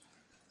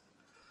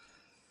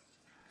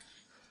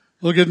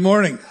Well, good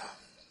morning.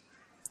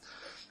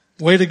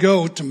 Way to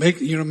go to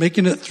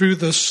making it through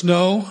the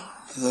snow,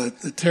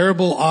 the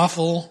terrible,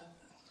 awful,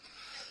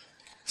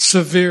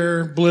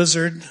 severe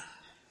blizzard.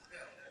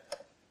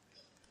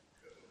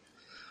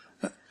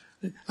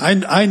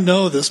 I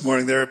know this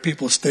morning there are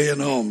people staying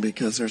home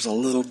because there's a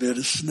little bit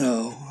of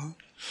snow,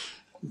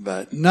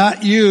 but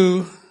not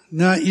you,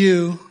 not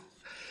you.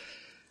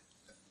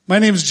 My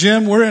name's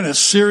Jim. We're in a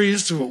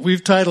series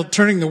we've titled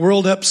Turning the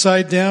World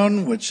Upside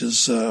Down, which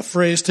is a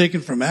phrase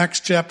taken from Acts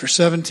chapter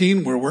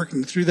 17. We're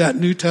working through that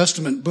New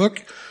Testament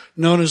book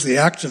known as the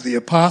Acts of the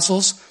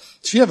Apostles.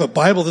 If you have a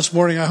Bible this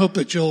morning, I hope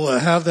that you'll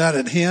have that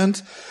at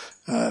hand.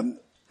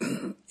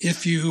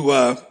 If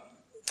you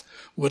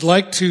would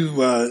like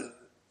to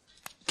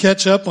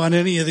catch up on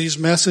any of these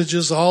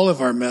messages, all of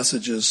our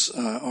messages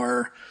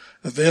are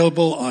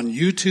available on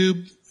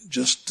YouTube.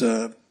 Just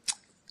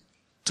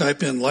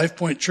type in Life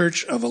Point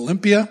Church of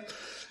Olympia,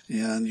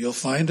 and you'll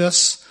find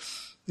us.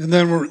 And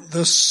then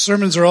the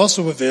sermons are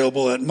also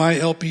available at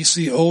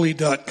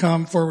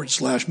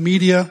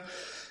mylpcoli.com/media.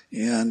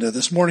 And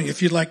this morning,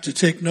 if you'd like to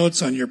take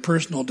notes on your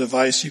personal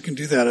device, you can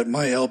do that at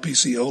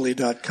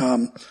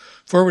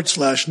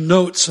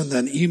mylpcoli.com/notes, and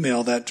then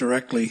email that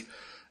directly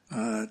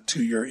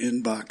to your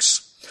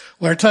inbox.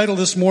 Well, our title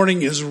this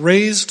morning is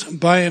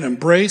Raised by an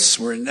Embrace.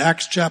 We're in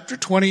Acts chapter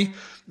 20.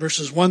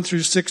 Verses 1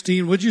 through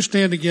 16. Would you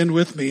stand again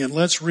with me and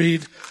let's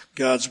read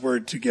God's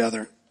word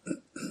together.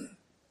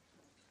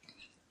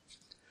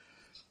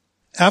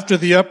 After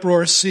the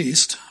uproar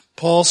ceased,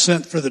 Paul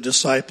sent for the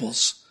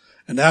disciples,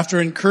 and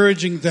after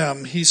encouraging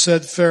them, he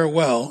said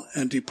farewell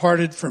and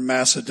departed for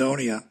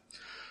Macedonia.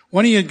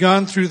 When he had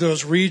gone through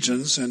those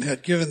regions and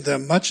had given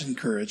them much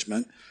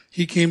encouragement,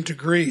 he came to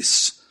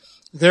Greece.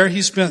 There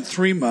he spent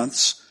 3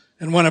 months.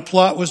 And when a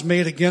plot was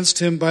made against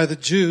him by the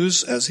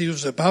Jews as he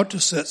was about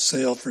to set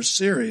sail for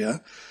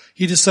Syria,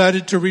 he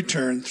decided to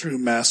return through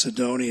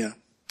Macedonia.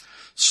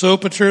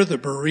 Sopater the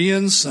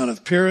Berean, son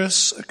of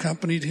Pyrrhus,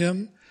 accompanied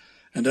him,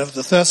 and of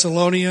the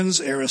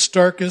Thessalonians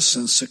Aristarchus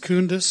and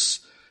Secundus,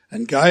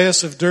 and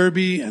Gaius of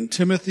Derbe and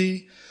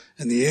Timothy,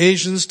 and the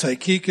Asians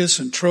Tychicus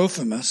and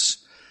Trophimus.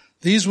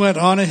 These went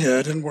on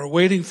ahead and were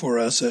waiting for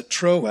us at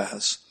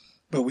Troas.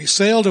 But we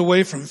sailed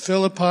away from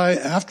Philippi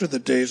after the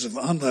days of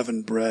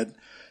unleavened bread,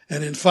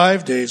 and in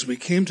 5 days we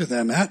came to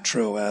them at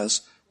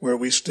Troas, where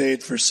we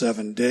stayed for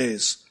 7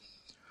 days.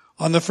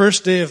 On the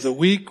first day of the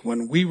week,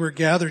 when we were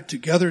gathered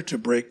together to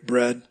break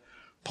bread,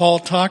 Paul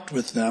talked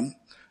with them,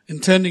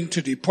 intending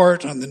to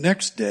depart on the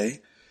next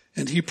day,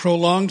 and he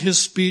prolonged his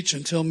speech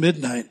until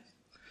midnight.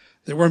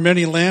 There were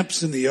many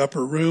lamps in the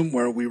upper room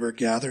where we were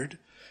gathered,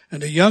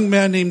 and a young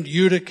man named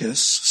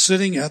Eutychus,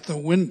 sitting at the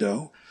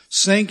window,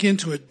 sank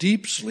into a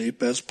deep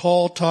sleep as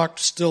Paul talked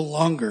still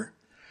longer.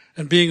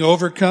 And being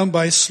overcome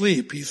by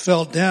sleep, he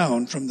fell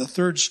down from the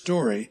 3rd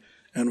story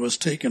and was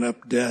taken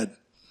up dead.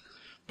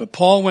 But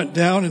Paul went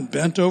down and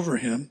bent over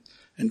him,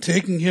 and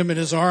taking him in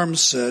his arms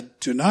said,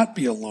 "Do not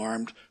be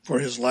alarmed, for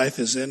his life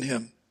is in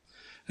him."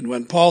 And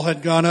when Paul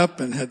had gone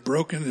up and had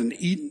broken and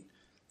eaten,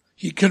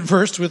 he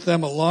conversed with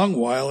them a long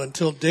while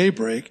until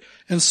daybreak,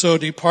 and so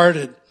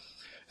departed.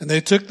 And they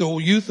took the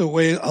youth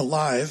away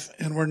alive,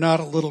 and were not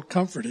a little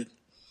comforted.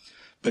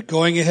 But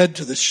going ahead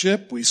to the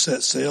ship, we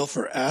set sail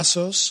for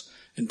Assos,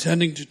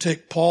 intending to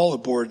take Paul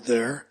aboard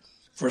there,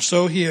 for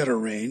so he had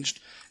arranged,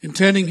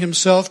 intending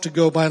himself to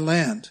go by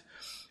land.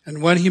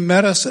 And when he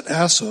met us at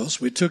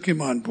Assos, we took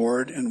him on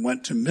board and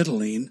went to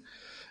Mytilene,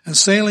 and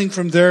sailing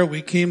from there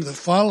we came the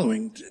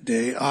following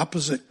day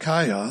opposite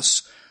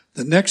Chios.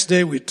 The next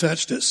day we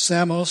touched at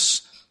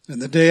Samos,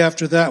 and the day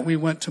after that we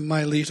went to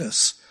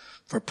Miletus,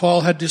 for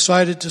Paul had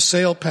decided to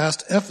sail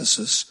past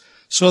Ephesus,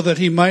 so that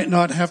he might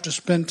not have to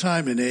spend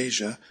time in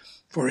Asia,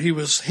 for he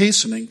was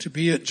hastening to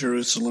be at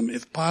Jerusalem,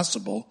 if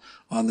possible,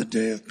 on the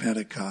day of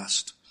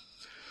Pentecost.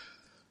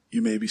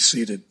 You may be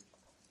seated.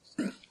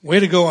 Way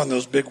to go on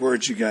those big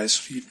words, you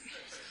guys.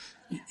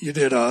 You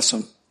did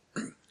awesome.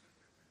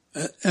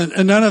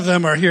 And none of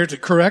them are here to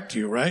correct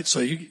you, right?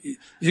 So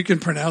you can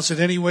pronounce it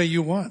any way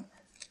you want.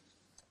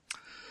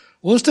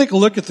 Well, let's take a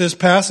look at this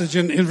passage.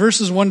 In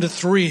verses 1 to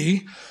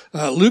 3,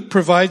 Luke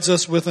provides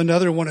us with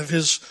another one of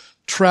his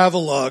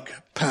travelogue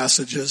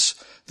passages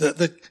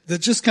that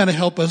just kind of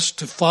help us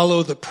to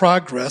follow the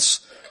progress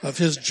of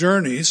his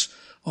journeys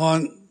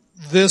on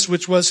this,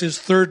 which was his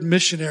 3rd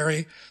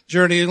missionary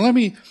journey. And let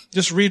me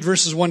just read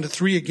verses 1 to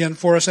 3 again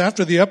for us.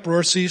 After the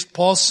uproar ceased,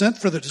 Paul sent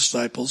for the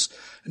disciples,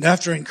 and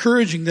after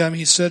encouraging them,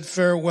 he said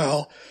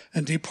farewell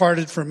and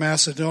departed for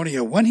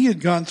Macedonia. When he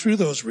had gone through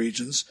those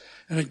regions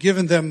and had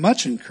given them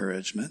much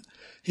encouragement,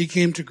 he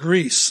came to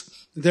Greece.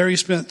 There he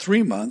spent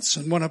 3 months,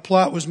 and when a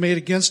plot was made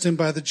against him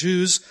by the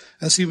Jews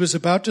as he was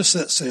about to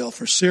set sail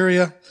for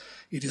Syria,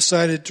 he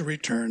decided to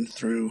return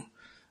through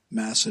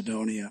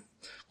Macedonia.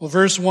 Well,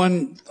 verse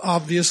 1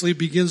 obviously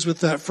begins with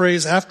that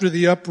phrase, after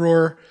the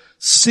uproar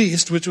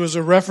ceased, which was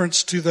a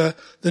reference to the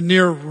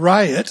near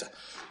riot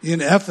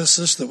in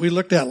Ephesus that we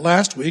looked at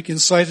last week,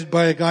 incited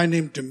by a guy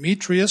named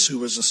Demetrius, who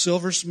was a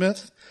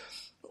silversmith.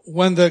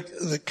 When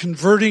the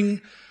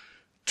converting,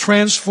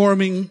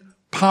 transforming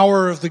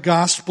power of the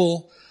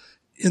gospel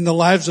in the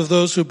lives of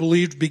those who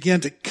believed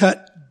began to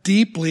cut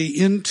deeply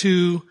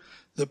into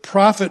the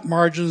profit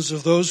margins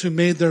of those who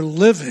made their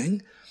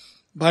living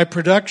by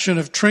production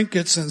of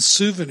trinkets and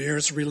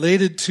souvenirs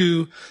related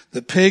to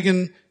the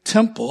pagan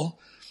temple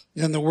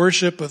and the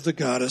worship of the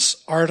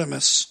goddess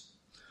Artemis.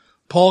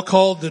 Paul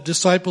called the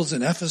disciples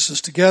in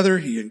Ephesus together.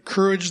 He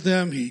encouraged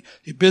them. He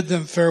bid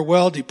them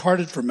farewell,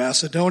 departed for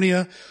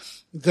Macedonia.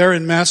 There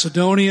in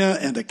Macedonia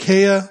and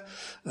Achaia,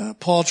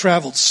 Paul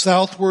traveled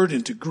southward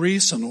into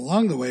Greece, and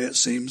along the way, it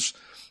seems,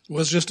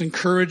 was just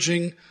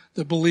encouraging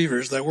the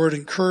believers. That word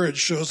encourage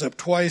shows up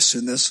twice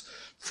in this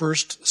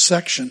first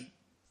section.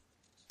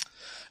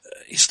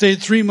 He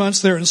stayed 3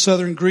 months there in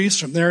southern Greece.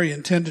 From there, he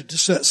intended to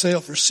set sail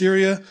for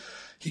Syria.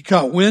 He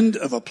caught wind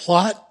of a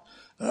plot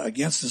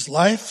against his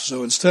life,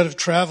 so instead of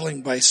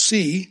traveling by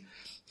sea,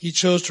 he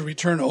chose to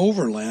return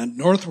overland,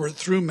 northward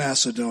through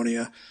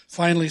Macedonia,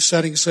 finally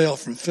setting sail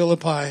from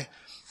Philippi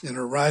and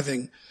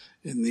arriving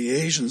in the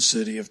Asian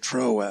city of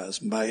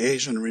Troas. And by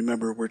Asian,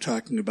 remember, we're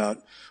talking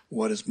about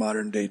what is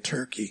modern-day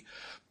Turkey.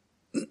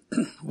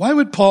 Why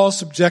would Paul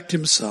subject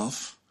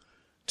himself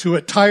to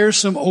a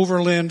tiresome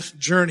overland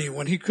journey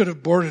when he could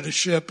have boarded a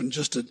ship and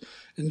just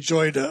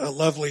enjoyed a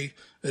lovely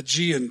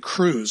Aegean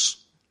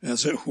cruise,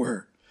 as it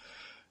were?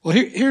 Well,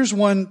 here's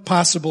one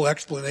possible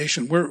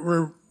explanation.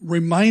 We're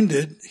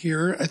reminded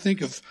here, I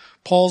think, of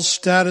Paul's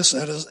status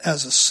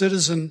as a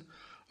citizen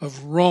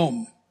of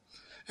Rome.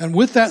 And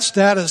with that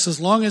status,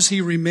 as long as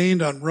he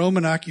remained on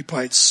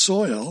Roman-occupied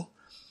soil,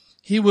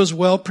 he was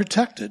well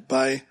protected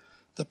by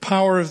the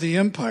power of the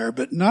empire,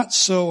 but not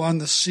so on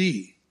the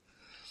sea.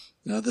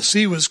 Now, the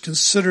sea was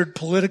considered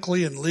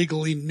politically and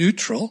legally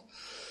neutral,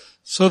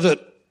 so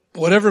that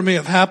whatever may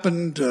have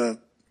happened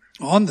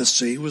on the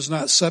sea was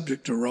not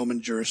subject to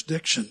Roman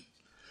jurisdiction.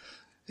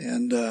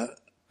 And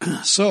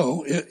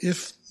so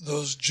if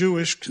those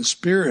Jewish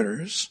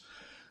conspirators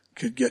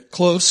could get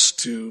close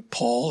to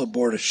Paul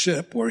aboard a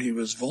ship where he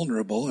was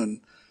vulnerable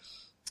and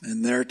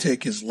there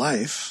take his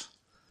life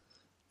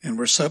and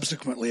were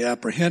subsequently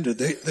apprehended,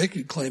 they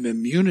could claim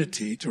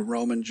immunity to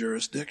Roman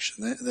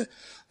jurisdiction.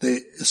 They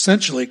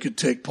essentially could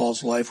take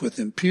Paul's life with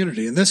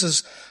impunity. And this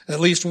is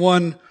at least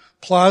one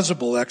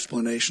plausible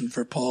explanation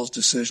for Paul's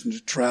decision to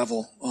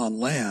travel on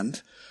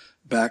land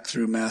back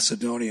through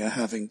Macedonia,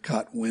 having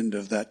caught wind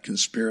of that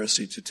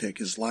conspiracy to take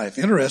his life.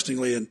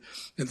 Interestingly, in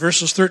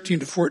verses 13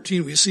 to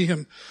 14, we see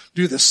him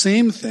do the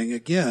same thing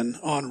again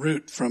en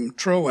route from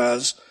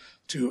Troas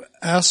to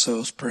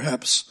Assos,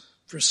 perhaps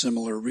for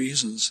similar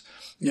reasons.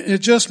 It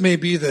just may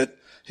be that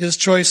his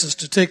choices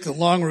to take the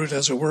long route,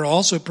 as it were,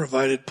 also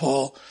provided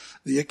Paul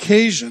the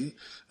occasion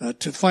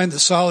to find the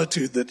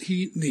solitude that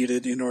he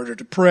needed in order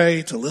to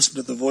pray, to listen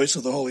to the voice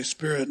of the Holy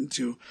Spirit, and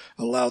to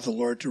allow the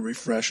Lord to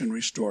refresh and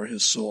restore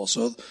his soul.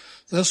 So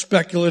that's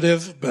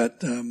speculative, but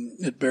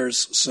it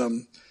bears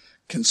some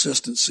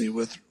consistency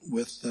with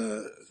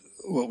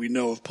what we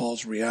know of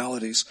Paul's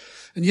realities.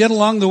 And yet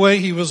along the way,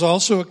 he was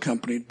also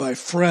accompanied by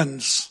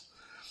friends.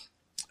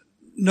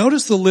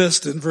 Notice the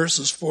list in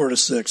verses 4 to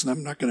 6, and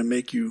I'm not going to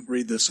make you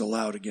read this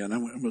aloud again.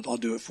 I'll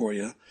do it for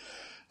you.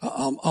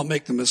 I'll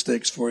make the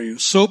mistakes for you.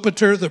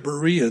 Sopater the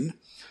Berean,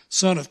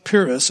 son of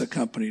Pyrrhus,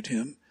 accompanied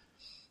him.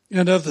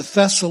 And of the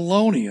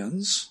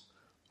Thessalonians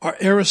are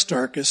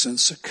Aristarchus and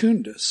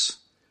Secundus,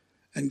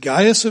 and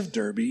Gaius of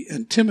Derbe,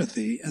 and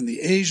Timothy, and the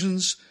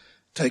Asians,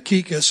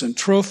 Tychicus and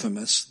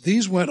Trophimus.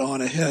 These went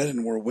on ahead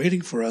and were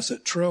waiting for us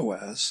at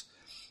Troas.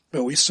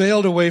 But we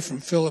sailed away from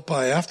Philippi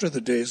after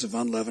the days of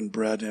unleavened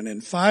bread, and in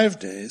 5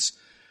 days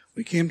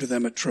we came to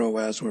them at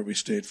Troas, where we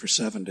stayed for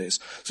 7 days.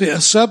 See, a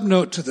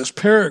subnote to this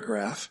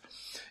paragraph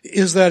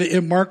is that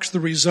it marks the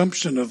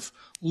resumption of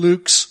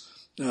Luke's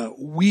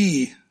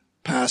we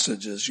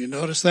passages. You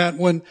notice that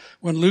when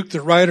Luke,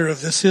 the writer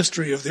of this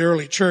history of the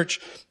early church,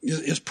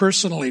 is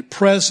personally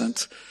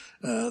present,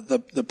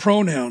 the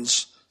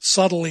pronouns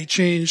subtly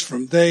change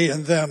from they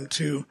and them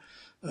to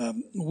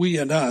we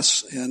and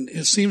us. And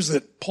it seems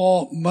that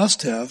Paul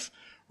must have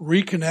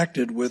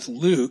reconnected with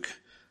Luke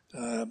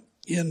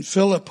in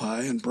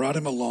Philippi and brought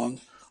him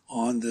along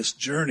on this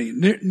journey.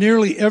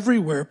 Nearly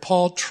everywhere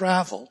Paul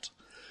traveled,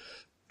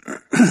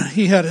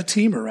 he had a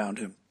team around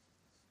him.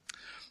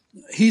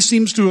 He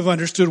seems to have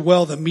understood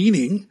well the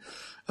meaning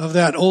of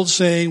that old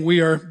saying,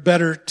 we are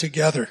better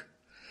together.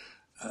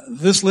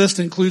 This list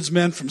includes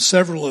men from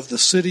several of the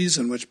cities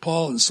in which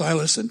Paul and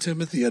Silas and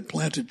Timothy had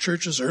planted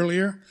churches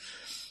earlier.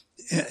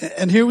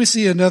 And here we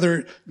see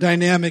another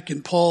dynamic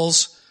in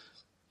Paul's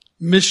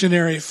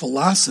missionary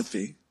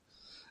philosophy.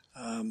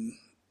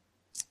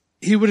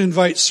 He would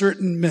invite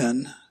certain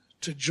men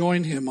to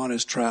join him on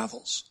his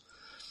travels.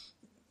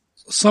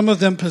 Some of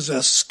them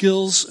possessed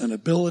skills and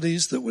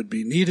abilities that would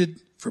be needed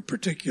for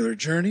particular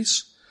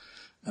journeys.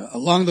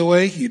 Along the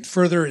way, he'd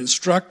further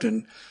instruct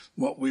and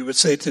what we would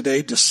say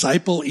today,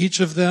 disciple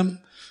each of them,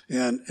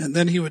 and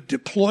then he would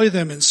deploy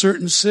them in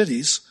certain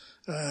cities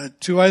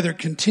to either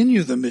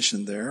continue the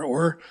mission there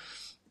or,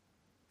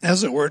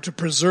 as it were, to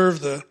preserve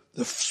the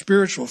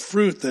spiritual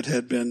fruit that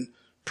had been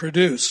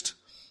produced.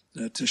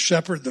 to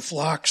shepherd the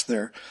flocks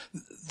there.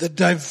 The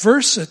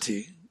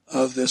diversity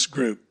of this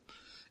group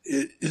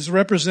is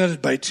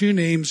represented by two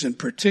names in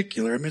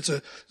particular. I mean,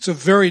 it's a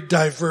very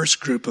diverse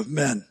group of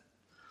men.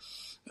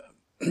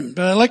 But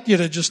I'd like you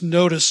to just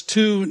notice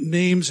two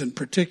names in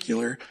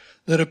particular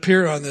that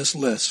appear on this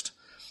list.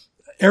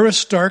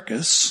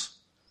 Aristarchus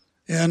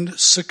and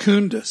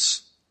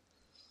Secundus.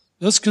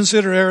 Let's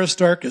consider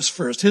Aristarchus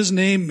first. His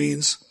name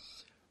means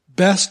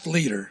best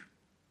leader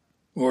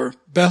or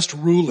best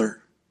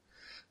ruler.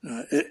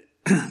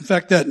 In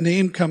fact, that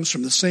name comes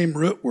from the same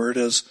root word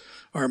as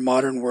our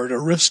modern word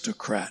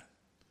aristocrat.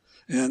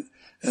 And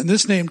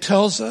this name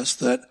tells us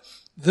that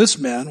this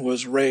man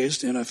was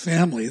raised in a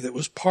family that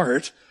was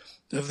part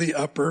of the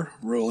upper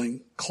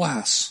ruling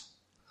class.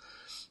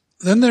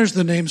 Then there's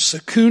the name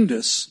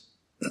Secundus.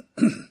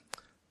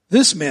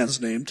 This man's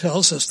name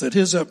tells us that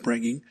his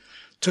upbringing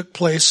took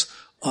place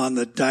on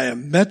the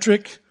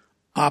diametric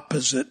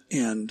opposite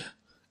end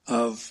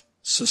of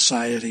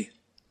society.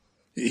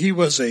 He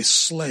was a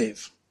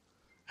slave.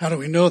 How do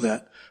we know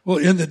that? Well,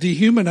 in the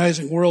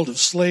dehumanizing world of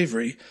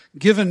slavery,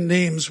 given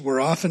names were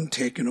often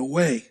taken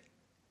away.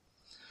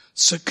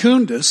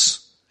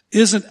 Secundus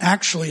isn't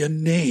actually a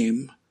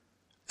name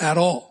at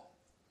all.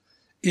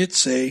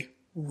 It's a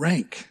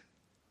rank.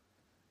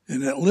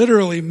 And it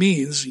literally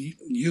means,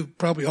 you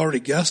probably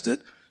already guessed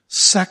it,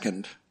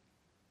 second.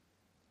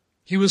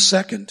 He was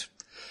second.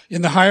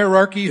 In the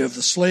hierarchy of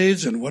the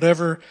slaves and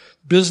whatever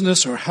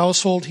business or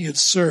household he had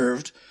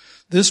served,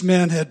 this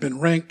man had been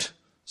ranked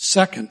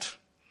second.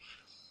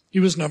 He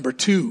was number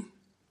 2.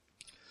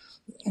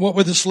 What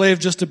would the slave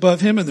just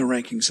above him in the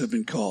rankings have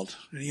been called?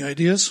 Any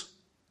ideas?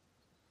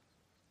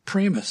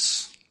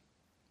 Primus.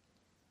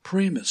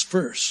 Primus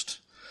first.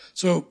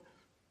 So,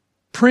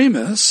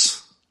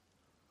 primus,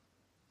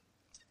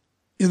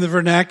 in the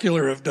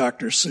vernacular of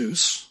Dr.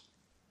 Seuss,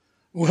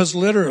 was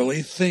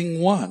literally thing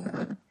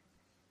 1.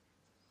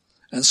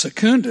 And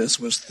Secundus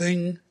was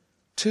thing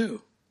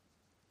 2.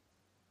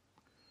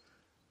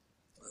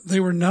 They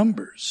were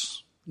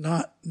numbers,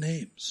 not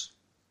names.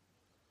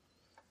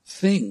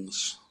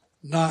 Things,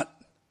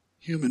 not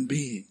human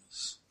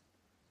beings.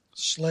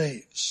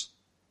 Slaves.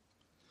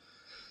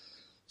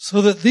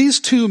 So that these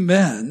two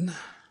men,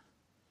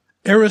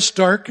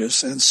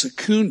 Aristarchus and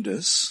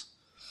Secundus,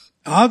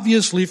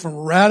 obviously from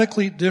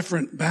radically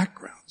different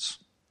backgrounds,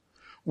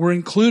 were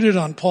included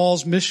on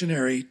Paul's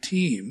missionary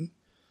team,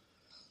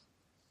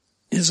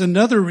 is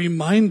another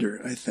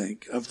reminder, I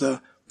think, of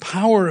the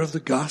power of the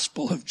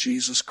gospel of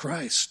Jesus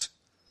Christ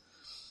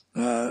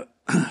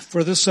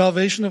for the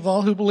salvation of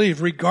all who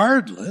believe,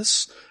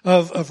 regardless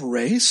of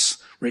race,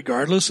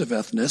 regardless of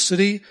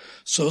ethnicity,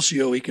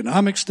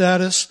 socioeconomic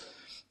status,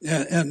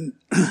 and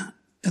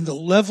the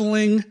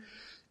leveling,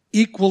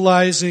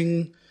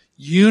 equalizing,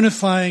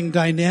 unifying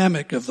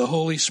dynamic of the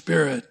Holy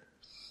Spirit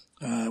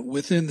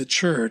within the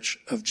church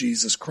of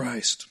Jesus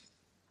Christ.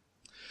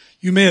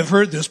 You may have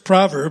heard this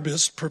proverb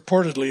is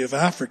purportedly of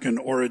African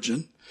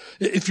origin.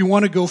 If you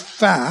want to go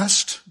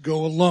fast,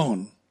 go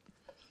alone.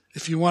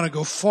 If you want to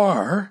go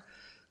far,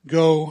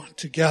 go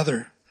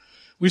together.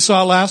 We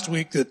saw last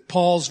week that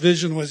Paul's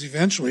vision was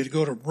eventually to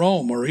go to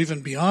Rome, or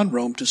even beyond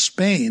Rome, to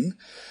Spain,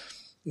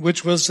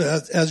 which was,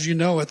 as you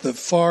know, at the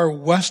far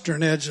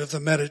western edge of the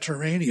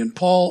Mediterranean.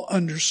 Paul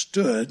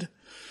understood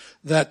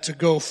that to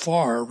go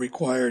far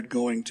required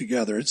going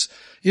together.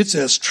 It's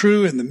as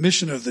true in the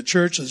mission of the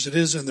church as it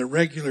is in the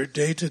regular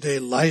day-to-day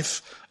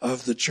life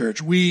of the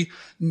church. We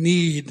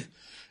need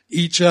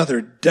each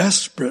other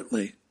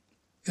desperately.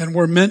 And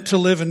we're meant to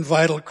live in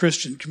vital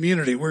Christian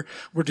community. We're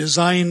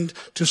designed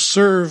to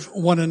serve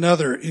one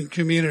another in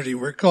community.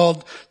 We're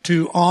called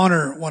to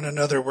honor one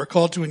another. We're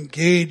called to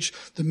engage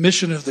the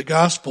mission of the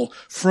gospel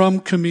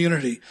from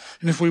community.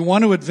 And if we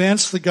want to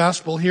advance the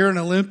gospel here in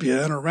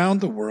Olympia and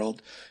around the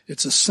world,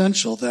 it's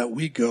essential that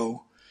we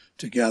go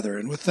together.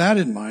 And with that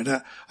in mind,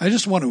 I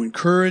just want to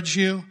encourage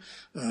you,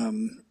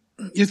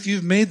 if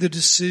you've made the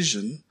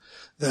decision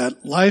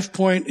that Life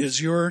Point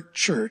is your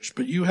church,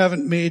 but you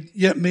haven't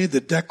yet made the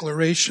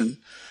declaration,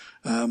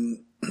 I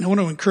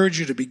want to encourage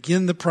you to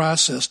begin the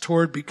process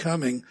toward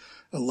becoming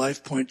a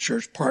Life Point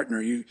church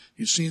partner. You've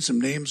seen some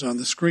names on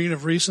the screen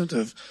of recent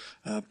of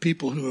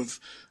people who have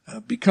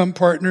become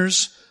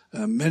partners.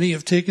 Many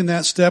have taken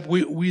that step.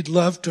 We'd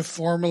love to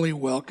formally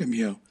welcome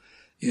you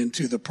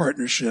into the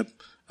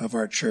partnership of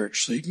our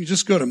church. So you can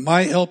just go to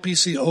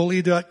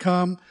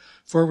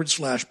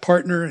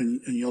mylpcoli.com/partner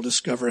and you'll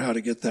discover how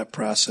to get that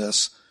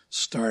process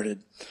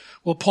started.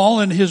 Well, Paul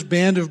and his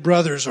band of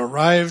brothers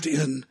arrived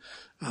in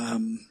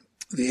the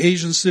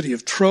Asian city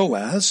of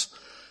Troas,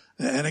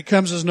 and it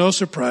comes as no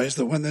surprise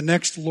that when the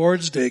next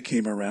Lord's Day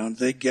came around,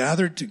 they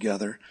gathered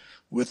together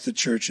with the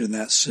church in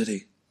that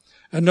city.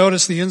 And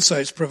notice the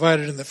insights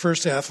provided in the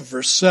first half of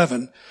verse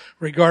 7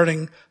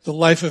 regarding the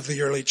life of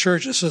the early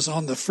church. It says,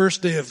 on the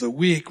first day of the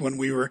week when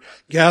we were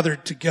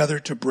gathered together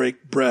to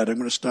break bread. I'm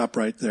going to stop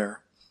right there.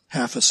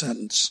 Half a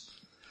sentence.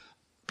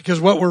 Because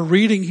what we're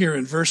reading here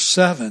in verse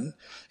 7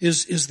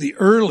 is the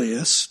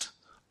earliest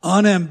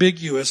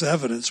unambiguous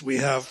evidence we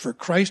have for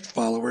Christ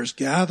followers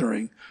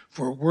gathering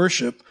for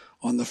worship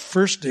on the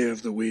first day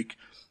of the week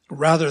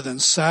rather than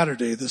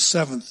Saturday, the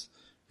seventh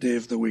day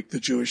of the week, the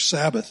Jewish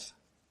Sabbath.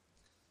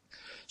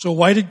 So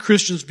why did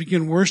Christians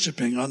begin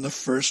worshiping on the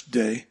first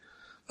day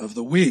of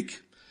the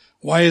week?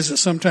 Why is it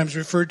sometimes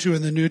referred to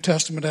in the New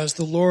Testament as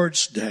the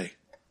Lord's Day?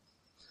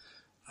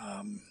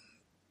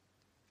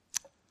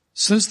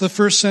 Since the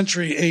first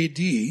century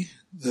A.D.,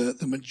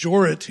 the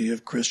majority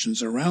of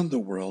Christians around the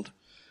world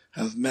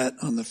have met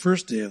on the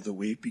first day of the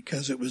week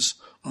because it was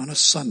on a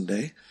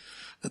Sunday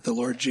that the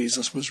Lord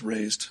Jesus was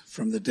raised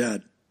from the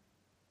dead.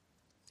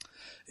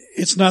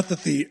 It's not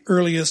that the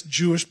earliest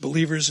Jewish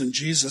believers in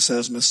Jesus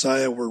as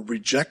Messiah were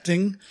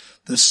rejecting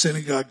the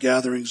synagogue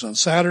gatherings on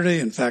Saturday.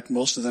 In fact,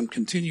 most of them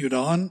continued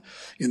on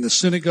in the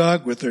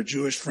synagogue with their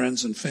Jewish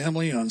friends and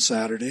family on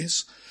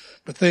Saturdays.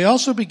 But they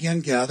also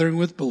began gathering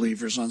with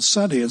believers on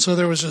Sunday. And so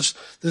there was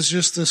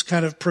just this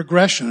kind of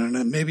progression,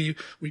 and maybe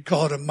we'd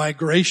call it a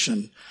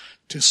migration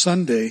to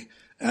Sunday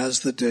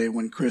as the day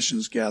when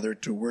Christians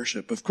gathered to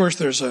worship. Of course,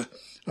 there's a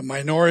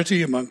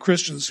minority among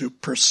Christians who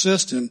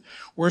persist in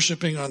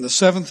worshiping on the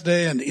seventh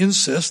day and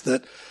insist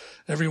that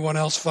everyone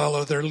else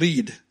follow their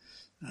lead.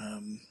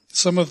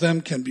 Some of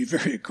them can be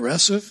very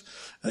aggressive,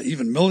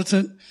 even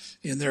militant,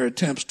 in their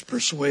attempts to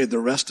persuade the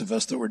rest of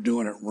us that we're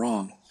doing it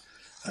wrong.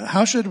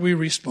 How should we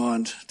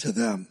respond to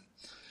them?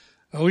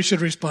 Well, we should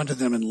respond to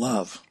them in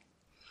love.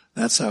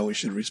 That's how we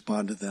should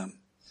respond to them.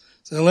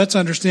 So let's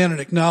understand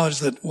and acknowledge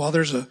that while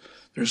there's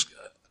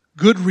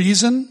good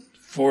reason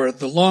for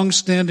the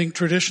long-standing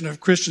tradition of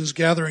Christians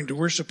gathering to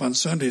worship on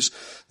Sundays,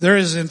 there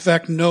is in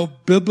fact no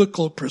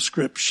biblical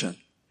prescription.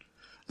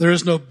 There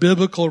is no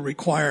biblical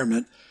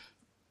requirement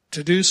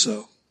to do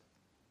so.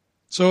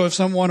 So if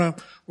some want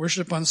to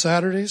worship on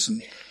Saturdays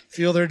and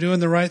feel they're doing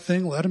the right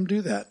thing, let them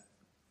do that.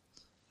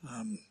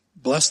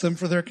 Bless them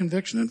for their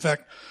conviction. In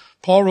fact,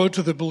 Paul wrote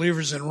to the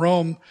believers in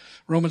Rome,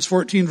 Romans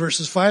 14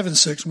 verses 5 and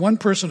 6, one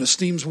person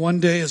esteems one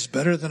day as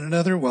better than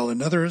another, while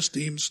another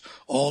esteems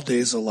all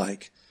days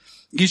alike.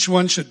 Each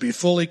one should be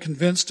fully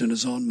convinced in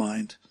his own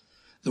mind.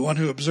 The one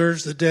who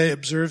observes the day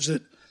observes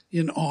it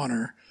in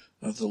honor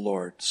of the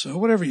Lord. So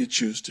whatever you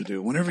choose to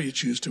do, whenever you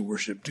choose to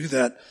worship, do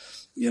that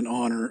in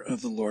honor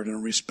of the Lord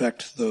and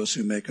respect those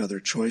who make other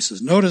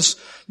choices. Notice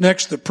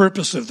next the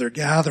purpose of their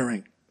gathering.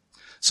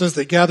 It says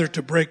they gathered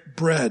to break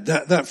bread.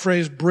 That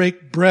phrase,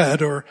 break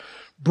bread or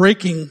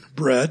breaking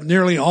bread,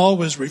 nearly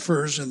always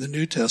refers in the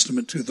New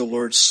Testament to the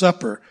Lord's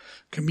Supper,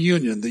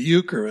 communion, the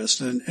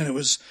Eucharist, and it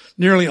was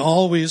nearly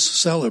always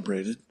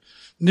celebrated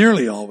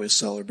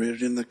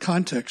in the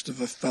context of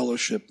a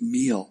fellowship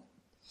meal.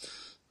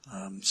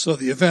 So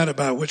the event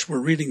about which we're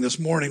reading this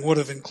morning would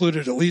have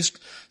included at least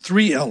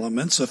three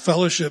elements: a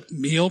fellowship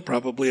meal,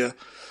 probably a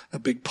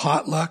big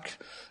potluck,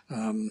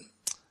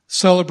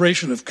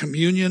 celebration of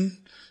communion,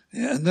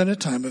 and then a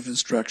time of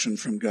instruction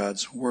from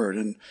God's Word.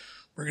 And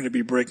we're going to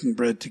be breaking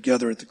bread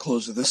together at the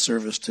close of this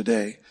service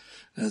today,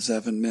 as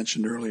Evan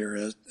mentioned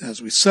earlier,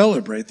 as we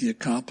celebrate the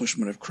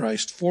accomplishment of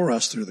Christ for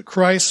us through the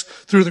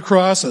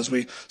cross, as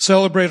we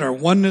celebrate our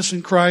oneness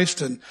in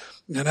Christ, and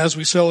as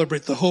we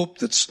celebrate the hope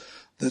that's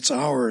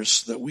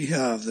ours, that we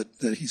have,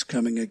 that He's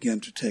coming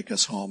again to take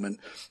us home.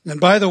 And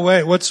by the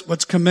way,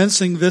 what's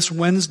commencing this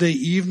Wednesday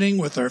evening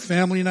with our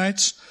family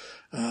nights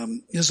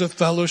is a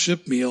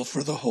fellowship meal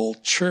for the whole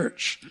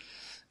church,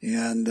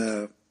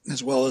 and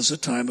as well as a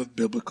time of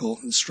biblical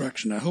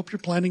instruction. I hope you're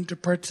planning to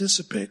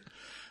participate.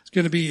 It's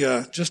going to be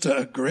just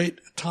a great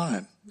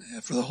time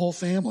for the whole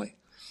family.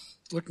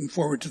 Looking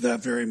forward to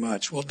that very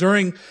much. Well,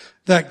 during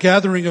that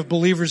gathering of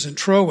believers in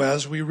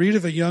Troas, we read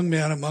of a young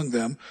man among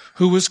them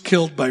who was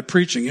killed by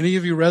preaching. Any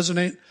of you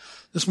resonate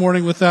this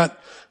morning with that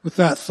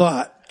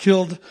thought?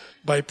 Killed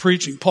by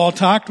preaching. Paul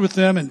talked with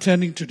them,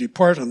 intending to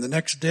depart on the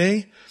next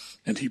day,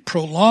 and he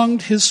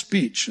prolonged his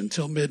speech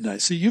until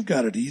midnight. See, you've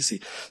got it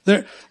easy.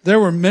 There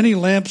were many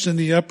lamps in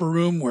the upper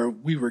room where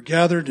we were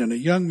gathered, and a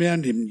young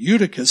man named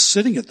Eutychus,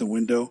 sitting at the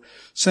window,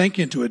 sank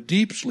into a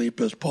deep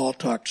sleep as Paul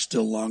talked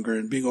still longer,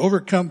 and being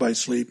overcome by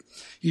sleep,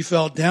 he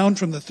fell down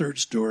from the third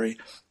story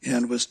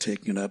and was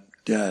taken up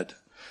dead.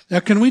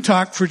 Now, can we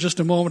talk for just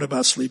a moment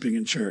about sleeping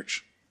in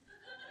church?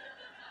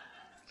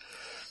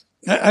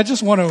 I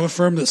just want to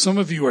affirm that some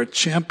of you are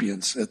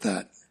champions at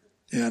that,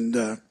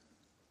 and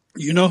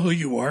you know who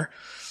you are.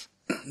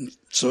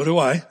 So do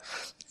I.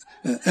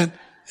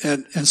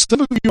 And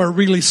some of you are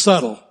really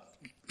subtle.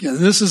 And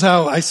this is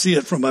how I see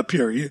it from up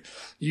here.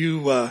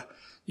 You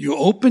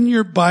open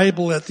your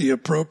Bible at the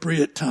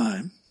appropriate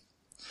time,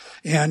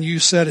 and you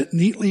set it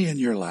neatly in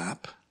your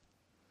lap,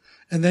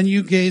 and then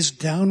you gaze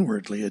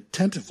downwardly,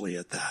 attentively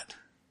at that.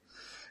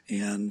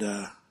 And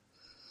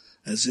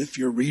as if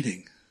you're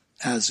reading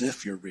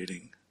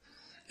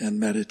and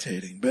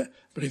meditating. But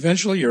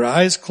eventually your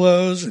eyes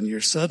close and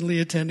you're suddenly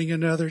attending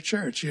another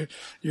church.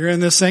 You're in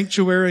the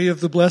sanctuary of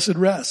the blessed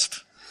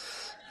rest.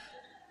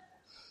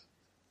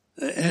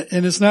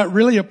 And it's not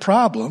really a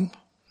problem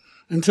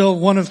until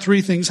one of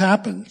three things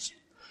happens.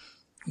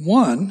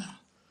 One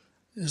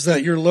is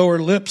that your lower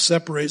lip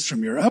separates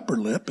from your upper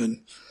lip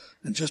and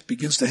just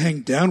begins to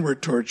hang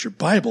downward towards your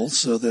Bible,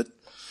 so that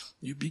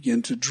you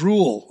begin to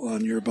drool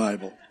on your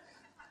Bible.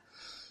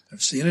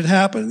 I've seen it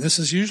happen. This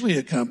is usually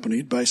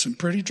accompanied by some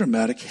pretty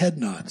dramatic head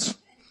nods,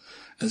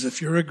 as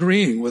if you're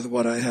agreeing with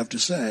what I have to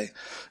say.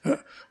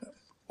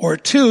 Or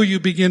two, you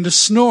begin to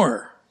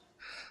snore,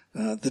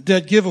 the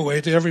dead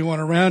giveaway to everyone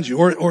around you.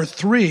 Or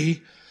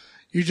three,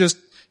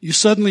 you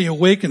suddenly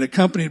awaken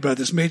accompanied by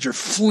this major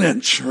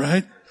flinch,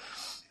 right?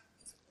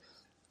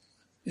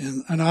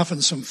 And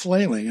often some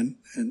flailing,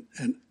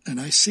 and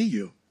I see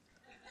you.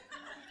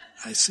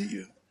 I see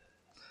you.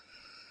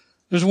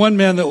 There's one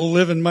man that will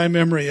live in my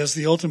memory as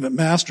the ultimate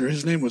master.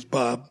 His name was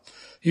Bob.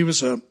 He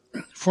was a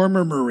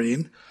former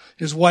Marine.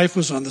 His wife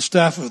was on the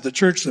staff of the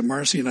church that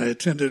Marcy and I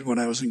attended when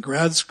I was in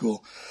grad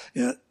school.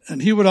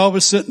 And he would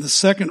always sit in the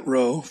second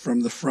row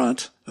from the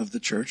front of the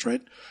church,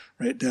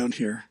 right down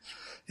here,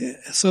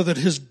 so that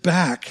his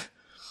back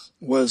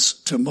was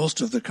to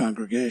most of the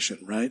congregation,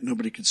 right?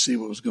 Nobody could see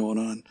what was going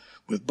on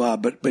with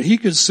Bob. But he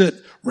could sit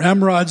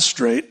ramrod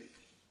straight,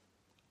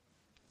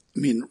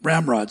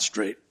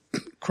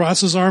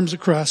 cross his arms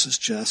across his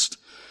chest,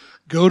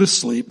 go to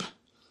sleep,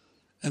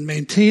 and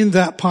maintain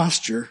that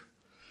posture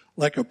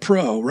like a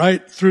pro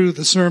right through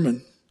the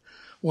sermon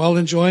while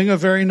enjoying a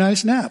very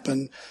nice nap.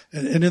 And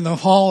in the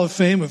Hall of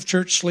Fame of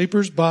church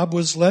sleepers, Bob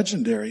was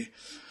legendary.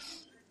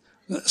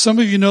 Some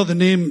of you know the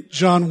name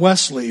John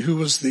Wesley, who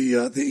was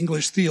the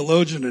English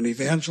theologian and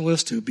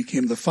evangelist who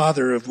became the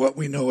father of what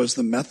we know as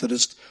the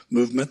Methodist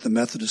movement, the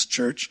Methodist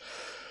Church.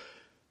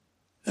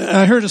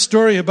 I heard a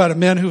story about a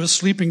man who was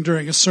sleeping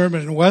during a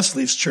sermon in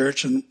Wesley's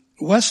church, and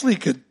Wesley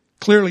could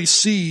clearly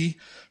see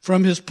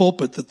from his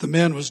pulpit that the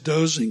man was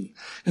dozing.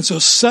 And so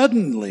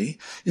suddenly,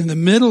 in the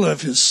middle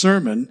of his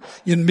sermon,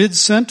 in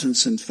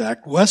mid-sentence in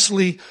fact,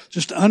 Wesley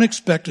just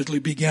unexpectedly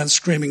began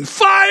screaming,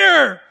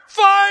 "Fire!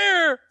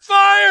 Fire!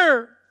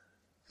 Fire!"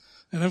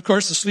 And of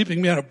course the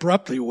sleeping man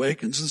abruptly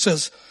awakens and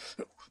says,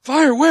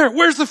 "Fire where?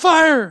 Where's the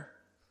fire?"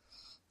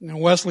 And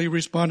Wesley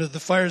responded, "The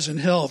fire's in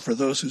hell for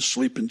those who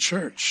sleep in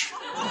church."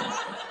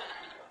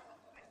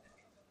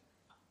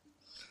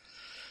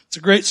 It's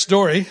a great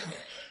story.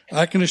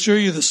 I can assure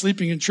you that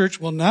sleeping in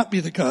church will not be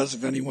the cause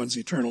of anyone's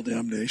eternal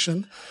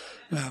damnation.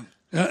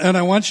 And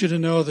I want you to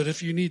know that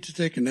if you need to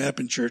take a nap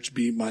in church,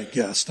 be my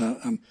guest.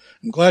 I'm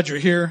glad you're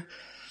here.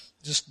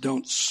 Just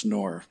don't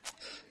snore.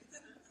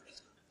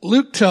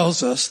 Luke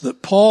tells us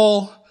that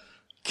Paul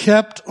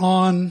kept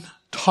on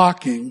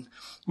talking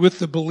with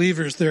the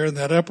believers there in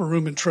that upper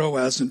room in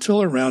Troas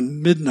until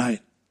around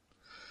midnight.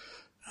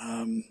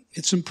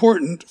 It's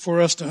important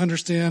for us to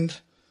understand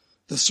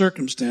the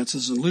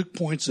circumstances, and Luke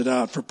points it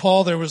out. For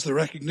Paul, there was the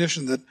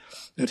recognition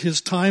that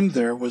his time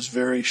there was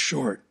very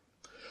short.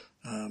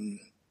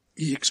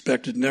 He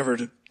expected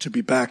never to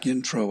be back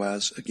in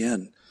Troas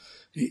again.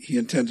 He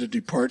intended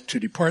to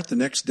depart the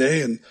next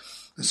day, and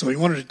so he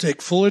wanted to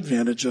take full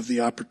advantage of the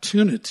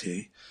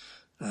opportunity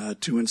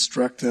to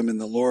instruct them in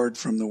the Lord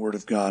from the Word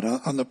of God.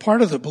 On the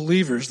part of the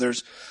believers,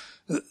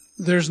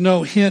 there's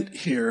no hint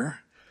here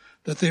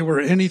that they were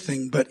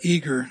anything but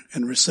eager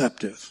and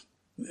receptive.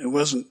 It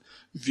wasn't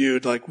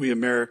viewed like we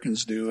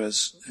Americans do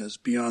as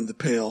beyond the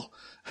pale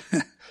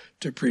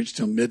to preach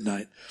till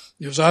midnight.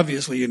 It was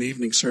obviously an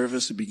evening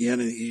service. It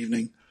began in the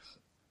evening.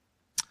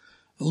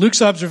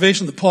 Luke's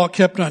observation that Paul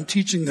kept on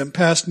teaching them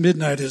past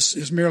midnight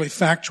is merely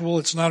factual.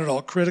 It's not at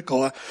all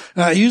critical.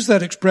 I use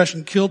that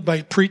expression, killed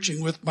by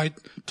preaching, with my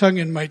tongue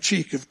in my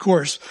cheek, of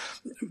course,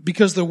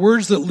 because the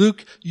words that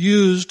Luke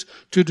used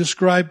to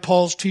describe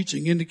Paul's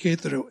teaching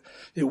indicate that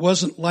it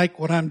wasn't like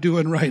what I'm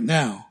doing right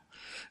now.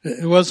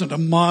 It wasn't a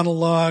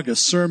monologue, a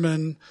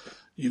sermon,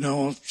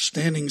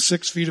 standing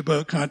 6 feet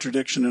above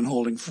contradiction and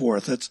holding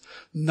forth. That's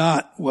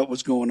not what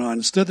was going on.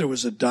 Instead, there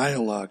was a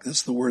dialogue.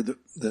 That's the word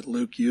that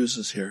Luke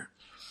uses here.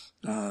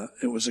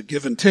 It was a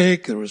give and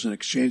take. There was an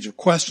exchange of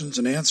questions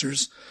and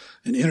answers,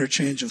 an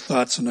interchange of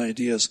thoughts and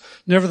ideas.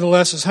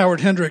 Nevertheless, as Howard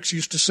Hendricks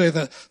used to say,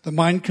 the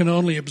mind can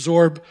only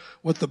absorb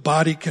what the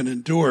body can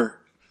endure.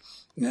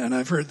 And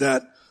I've heard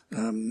that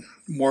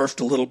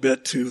morphed a little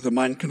bit to the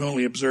mind can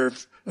only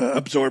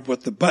absorb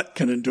what the butt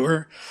can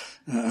endure.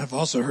 I've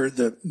also heard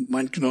that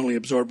mind can only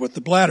absorb what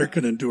the bladder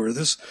can endure.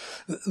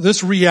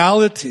 This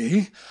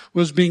reality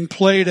was being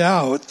played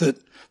out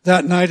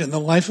that night in the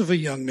life of a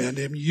young man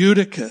named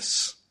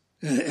Eutychus.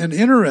 And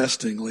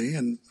interestingly,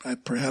 and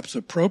perhaps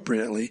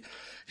appropriately,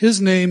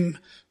 his name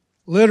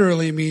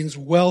literally means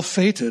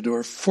well-fated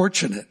or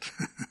fortunate.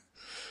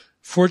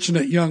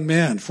 Fortunate young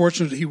man.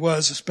 Fortunate he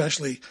was,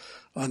 especially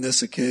on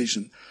this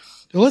occasion.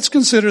 So let's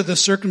consider the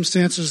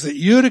circumstances that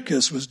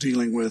Eutychus was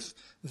dealing with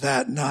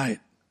that night.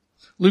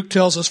 Luke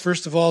tells us,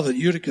 first of all, that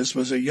Eutychus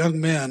was a young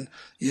man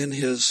in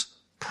his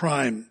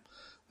prime.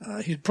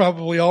 He'd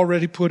probably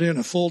already put in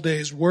a full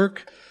day's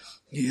work.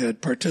 He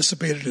had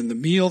participated in the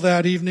meal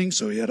that evening,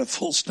 so he had a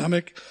full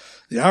stomach.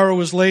 The hour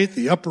was late.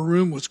 The upper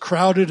room was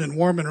crowded and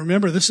warm. And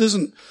remember, this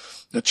isn't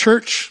a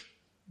church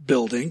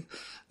building.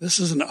 This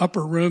is an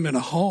upper room in a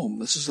home.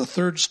 This is a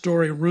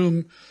third-story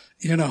room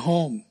in a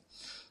home.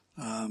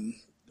 It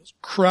was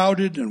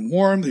crowded and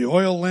warm. The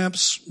oil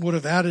lamps would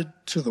have added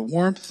to the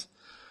warmth.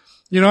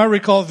 I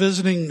recall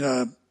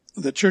visiting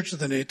the Church of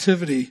the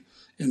Nativity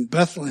in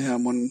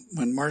Bethlehem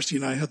when Marcy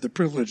and I had the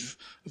privilege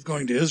of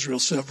going to Israel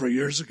several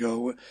years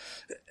ago.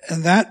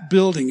 And that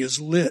building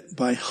is lit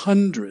by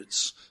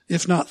hundreds,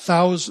 if not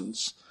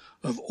thousands,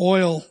 of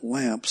oil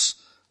lamps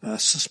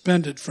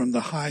suspended from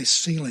the high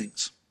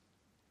ceilings.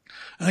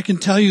 And I can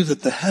tell you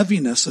that the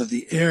heaviness of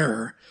the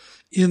air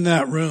in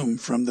that room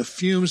from the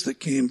fumes that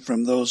came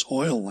from those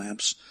oil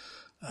lamps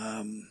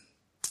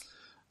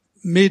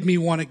made me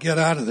want to get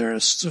out of there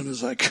as soon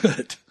as I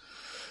could.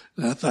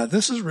 And I thought,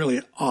 this is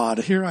really odd.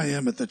 Here I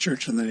am at the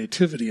Church of the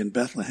Nativity in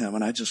Bethlehem,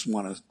 and I just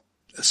want to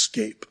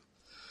escape.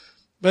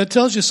 But it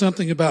tells you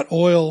something about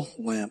oil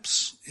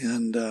lamps,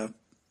 and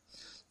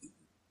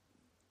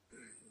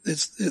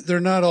they're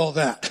not all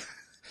that.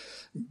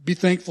 Be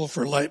thankful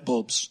for light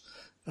bulbs.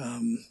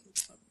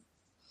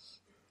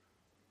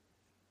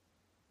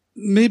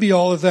 Maybe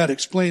all of that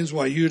explains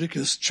why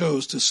Eutychus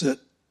chose to sit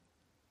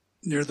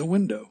near the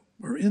window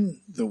or in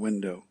the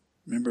window.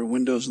 Remember,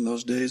 windows in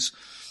those days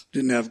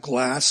didn't have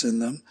glass in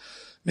them.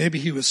 Maybe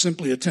he was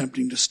simply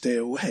attempting to stay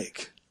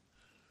awake.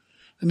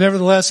 And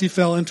nevertheless, he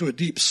fell into a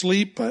deep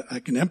sleep. I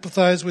can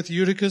empathize with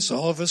Eutychus.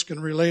 All of us can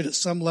relate at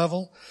some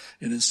level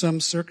and in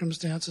some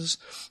circumstances.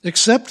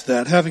 Except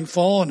that, having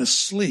fallen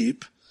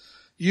asleep,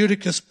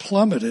 Eutychus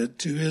plummeted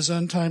to his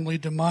untimely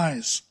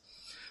demise.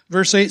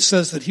 Verse 8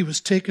 says that he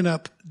was taken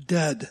up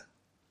dead.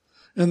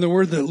 And the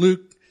word that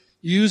Luke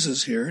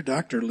uses here,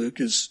 Dr. Luke,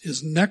 is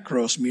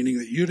nekros, meaning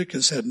that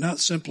Eutychus had not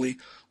simply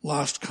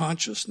lost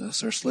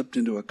consciousness or slipped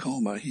into a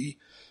coma. He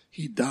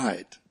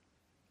died.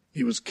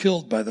 He was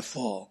killed by the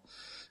fall.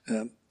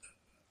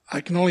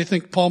 I can only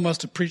think Paul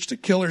must have preached a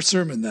killer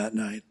sermon that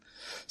night.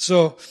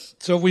 So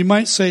we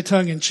might say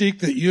tongue-in-cheek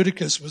that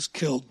Eutychus was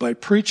killed by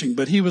preaching,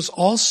 but he was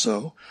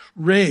also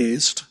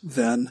raised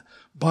then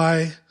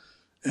by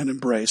an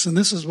embrace. And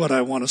this is what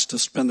I want us to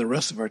spend the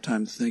rest of our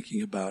time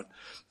thinking about,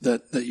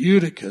 that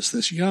Eutychus,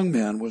 this young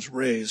man, was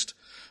raised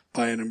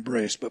by an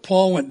embrace. But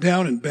Paul went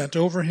down and bent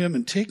over him,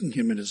 and taking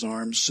him in his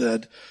arms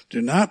said, "Do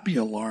not be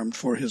alarmed,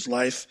 for his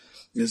life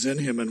is in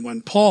him." And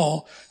when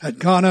Paul had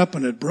gone up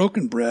and had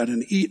broken bread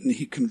and eaten,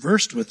 he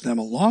conversed with them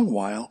a long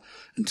while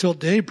until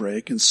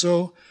daybreak, and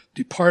so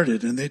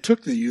departed. And they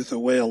took the youth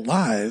away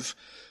alive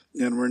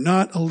and were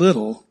not a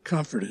little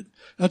comforted.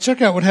 Now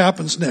check out what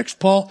happens next.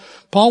 Paul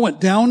went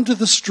down to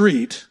the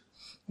street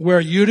where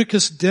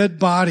Eutychus' dead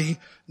body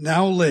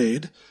now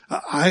laid.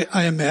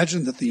 I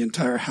imagine that the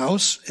entire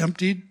house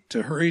emptied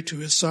to hurry to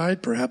his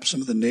side. Perhaps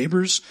some of the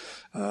neighbors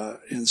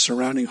in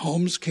surrounding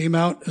homes came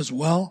out as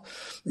well.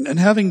 And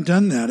having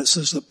done that, it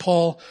says that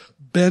Paul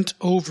bent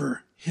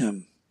over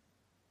him.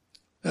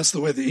 That's the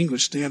way the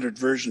English Standard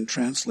Version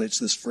translates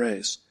this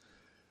phrase.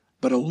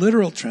 But a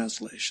literal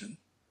translation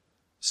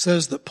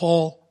says that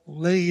Paul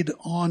laid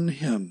on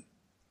him.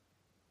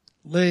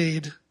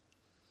 Laid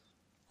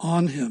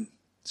on him.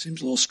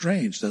 Seems a little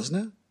strange, doesn't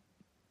it?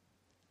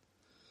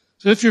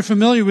 So if you're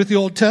familiar with the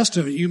Old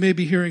Testament, you may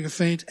be hearing a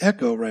faint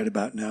echo right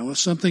about now of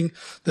something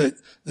that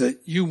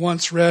you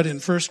once read in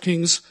 1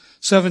 Kings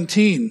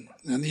 17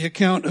 and the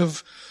account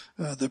of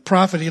the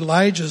prophet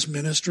Elijah's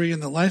ministry in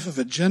the life of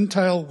a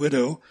Gentile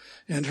widow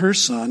and her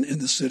son in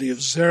the city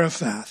of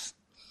Zarephath.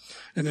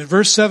 And in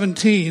verse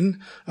 17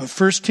 of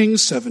 1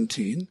 Kings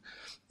 17,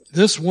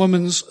 this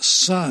woman's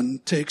son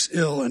takes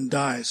ill and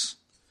dies.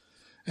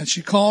 And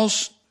she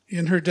calls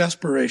in her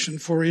desperation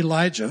for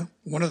Elijah,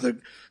 one of the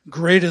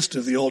greatest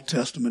of the Old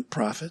Testament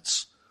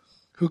prophets,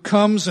 who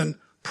comes and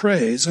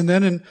prays. And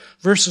then in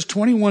verses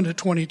 21 to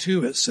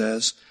 22 it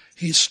says,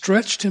 he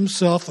stretched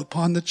himself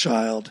upon the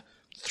child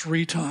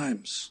 3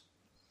 times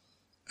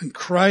and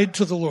cried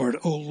to the Lord,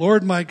 "O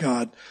Lord my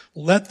God,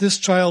 let this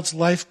child's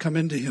life come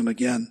into him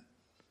again."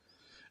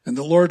 And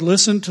the Lord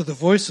listened to the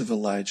voice of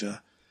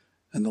Elijah,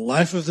 and the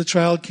life of the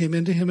child came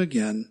into him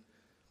again,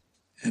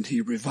 and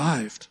he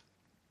revived.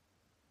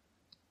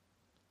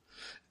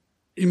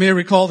 You may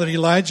recall that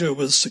Elijah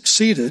was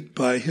succeeded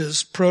by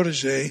his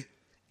protege,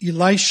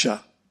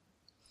 Elisha.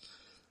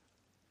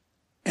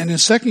 And in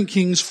 2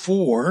 Kings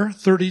 4,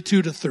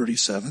 32 to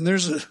 37,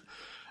 there's a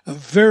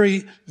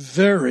very,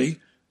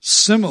 very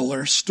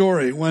similar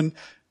story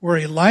where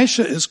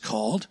Elisha is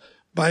called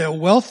by a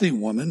wealthy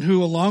woman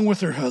who, along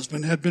with her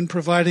husband, had been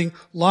providing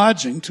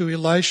lodging to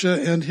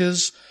Elisha and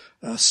his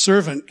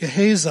servant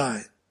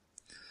Gehazi.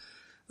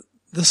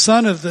 The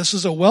son of this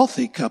is a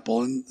wealthy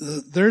couple, and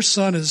their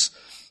son is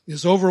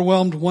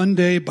overwhelmed one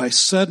day by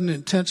sudden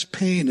intense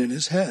pain in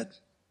his head.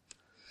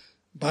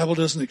 The Bible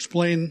doesn't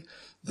explain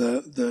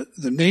the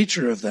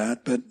nature of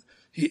that, but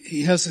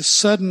he has this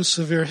sudden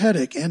severe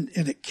headache and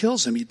it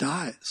kills him. He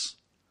dies.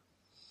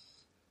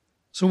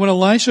 So when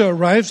Elisha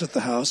arrives at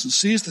the house and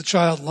sees the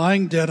child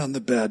lying dead on the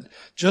bed,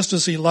 just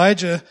as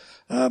Elijah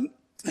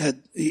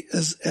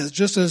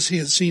just as he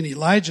had seen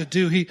Elijah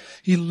do,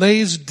 he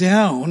lays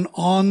down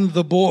on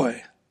the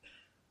boy.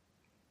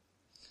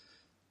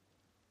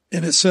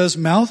 And it says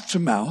mouth to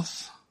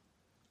mouth,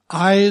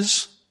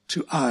 eyes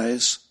to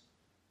eyes,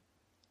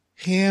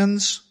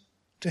 hands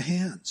to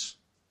hands.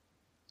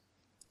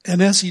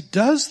 And as he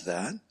does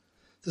that,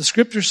 the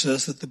scripture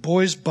says that the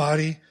boy's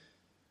body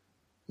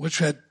which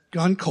had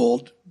gone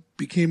cold,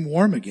 became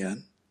warm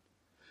again.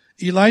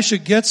 Elisha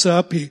gets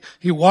up,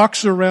 he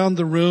walks around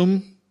the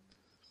room.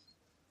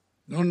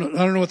 I don't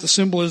know what the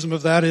symbolism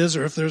of that is,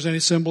 or if there's any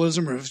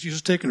symbolism, or if he's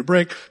just taking a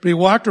break, but he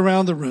walked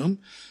around the room.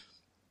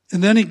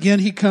 And then again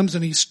he comes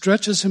and he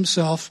stretches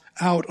himself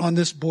out on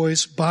this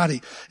boy's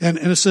body. And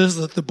it says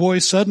that the boy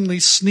suddenly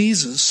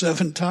sneezes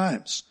 7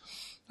 times.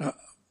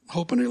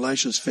 Hoping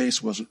Elisha's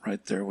face wasn't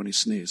right there when he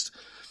sneezed.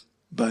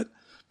 But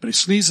he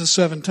sneezes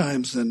 7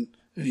 times, and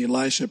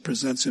Elisha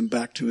presents him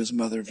back to his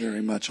mother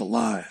very much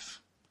alive.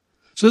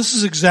 So this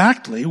is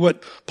exactly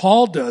what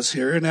Paul does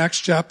here in Acts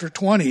chapter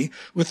 20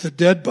 with the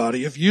dead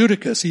body of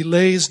Eutychus. He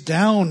lays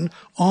down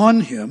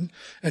on him,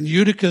 and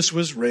Eutychus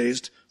was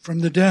raised from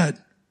the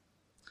dead.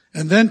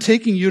 And then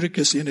taking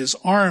Eutychus in his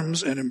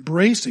arms and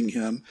embracing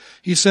him,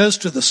 he says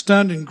to the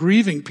stunned and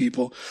grieving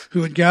people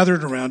who had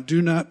gathered around,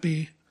 "Do not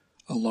be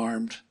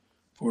alarmed,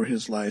 for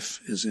his life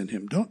is in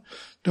him."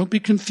 Don't be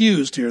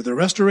confused here. The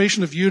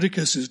restoration of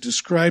Eutychus is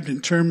described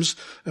in terms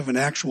of an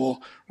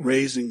actual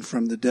raising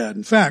from the dead.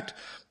 In fact,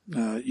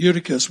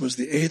 Eutychus was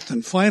the 8th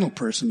and final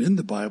person in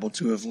the Bible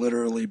to have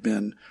literally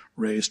been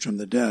raised from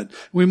the dead.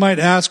 We might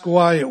ask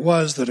why it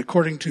was that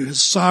according to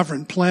his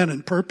sovereign plan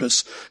and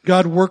purpose,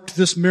 God worked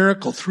this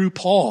miracle through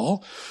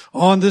Paul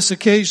on this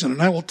occasion.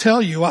 And I will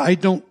tell you, I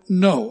don't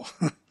know.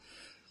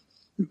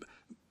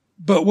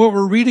 But what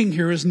we're reading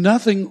here is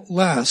nothing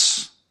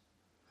less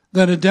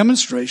than a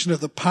demonstration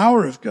of the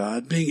power of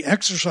God being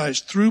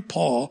exercised through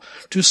Paul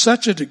to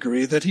such a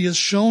degree that he is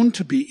shown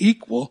to be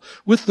equal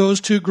with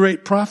those 2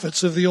 great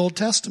prophets of the Old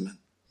Testament.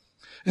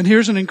 And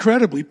here's an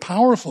incredibly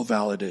powerful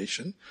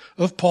validation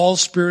of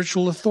Paul's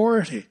spiritual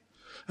authority,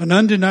 an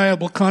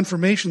undeniable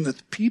confirmation that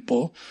the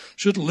people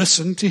should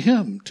listen to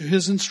him, to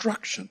his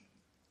instruction.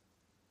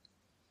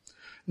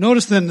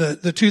 Notice then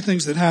the 2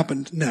 things that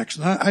happened next.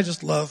 And I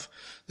just love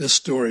this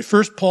story.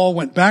 First, Paul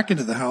went back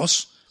into the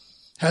house,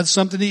 had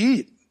something to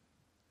eat.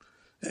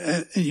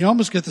 And you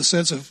almost get the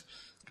sense of,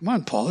 come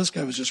on, Paul, this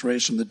guy was just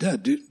raised from the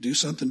dead. Do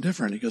something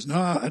different. He goes, no,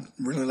 I'd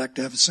really like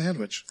to have a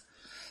sandwich.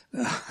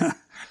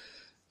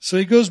 So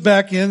he goes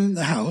back in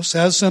the house,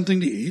 has something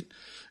to eat.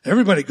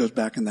 Everybody goes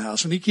back in the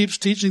house, and he keeps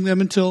teaching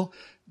them until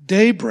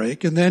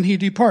daybreak, and then he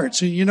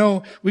departs.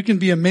 And we can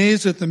be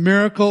amazed at the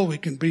miracle. We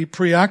can be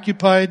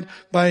preoccupied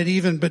by it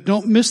even, but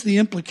don't miss the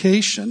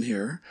implication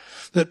here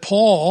that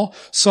Paul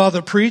saw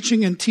the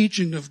preaching and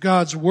teaching of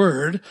God's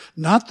word,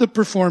 not the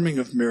performing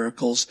of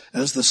miracles,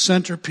 as the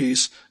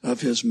centerpiece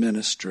of his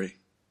ministry.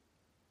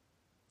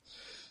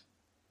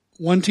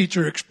 One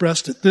teacher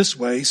expressed it this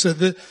way. He said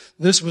that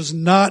this was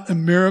not a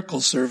miracle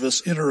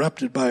service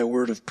interrupted by a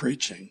word of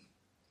preaching.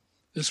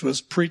 This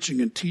was preaching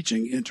and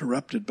teaching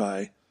interrupted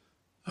by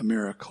a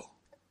miracle.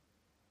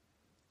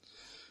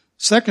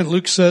 Second,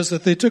 Luke says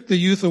that they took the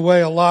youth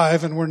away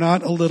alive and were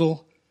not a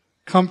little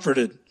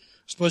comforted. I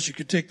suppose you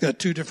could take that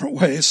 2 different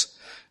ways.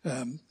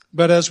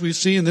 But as we've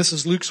seen, this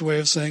is Luke's way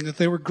of saying that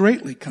they were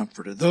greatly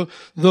comforted.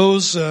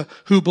 Those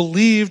who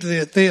believed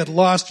that they had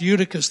lost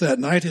Eutychus that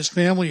night, his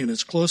family and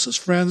his closest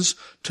friends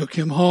took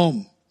him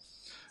home.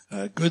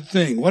 Good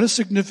thing. What a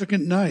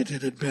significant night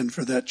it had been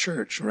for that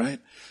church, right?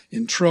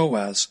 In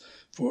Troas.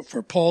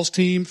 For Paul's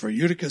team, for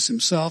Eutychus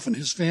himself and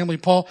his family.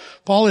 Paul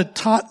had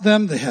taught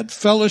them. They had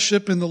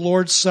fellowship in the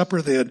Lord's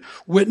Supper. They had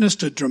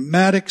witnessed a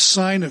dramatic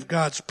sign of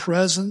God's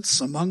presence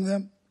among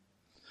them,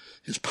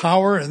 his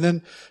power,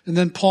 and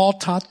then Paul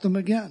taught them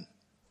again.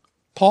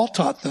 Paul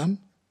taught them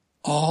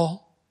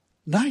all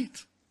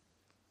night.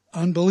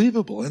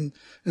 Unbelievable. And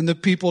the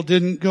people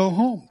didn't go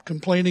home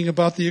complaining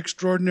about the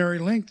extraordinary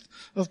length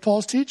of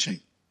Paul's teaching.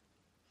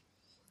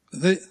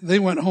 They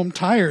went home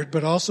tired,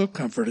 but also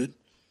comforted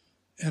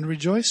and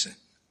rejoicing.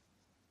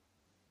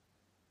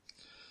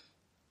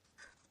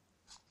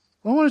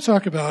 I want to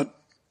talk about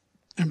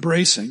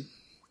embracing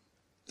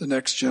the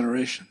next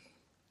generation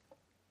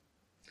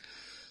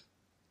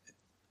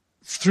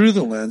through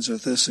the lens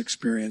of this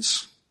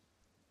experience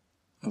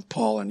of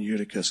Paul and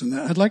Eutychus. And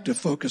I'd like to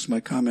focus my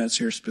comments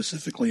here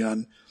specifically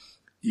on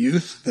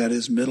youth, that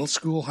is middle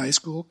school, high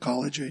school,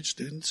 college-age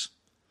students.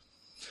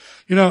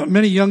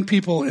 Many young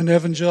people in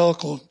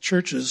evangelical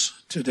churches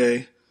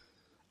today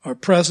are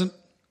present.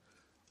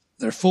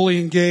 They're fully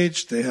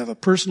engaged. They have a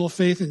personal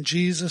faith in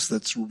Jesus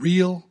that's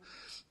real,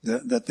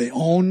 that they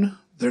own.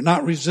 They're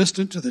not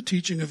resistant to the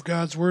teaching of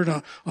God's word.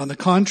 On the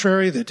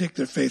contrary, they take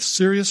their faith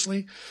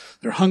seriously.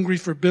 They're hungry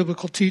for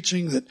biblical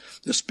teaching that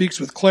speaks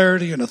with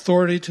clarity and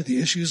authority to the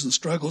issues and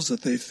struggles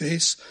that they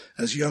face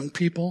as young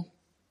people.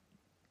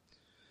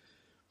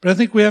 But I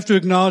think we have to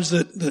acknowledge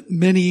that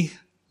many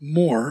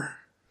more,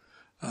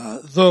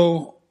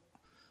 though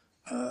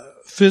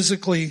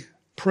physically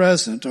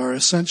present, are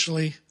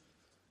essentially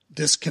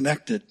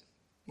disconnected,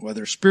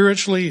 whether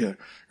spiritually or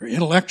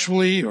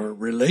intellectually or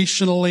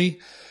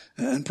relationally.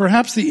 And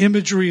perhaps the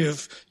imagery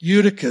of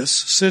Eutychus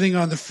sitting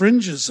on the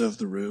fringes of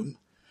the room,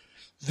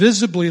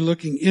 visibly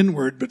looking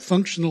inward but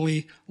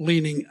functionally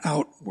leaning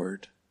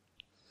outward,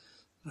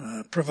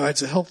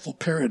 provides a helpful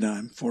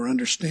paradigm for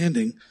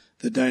understanding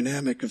the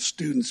dynamic of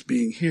students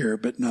being here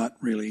but not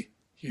really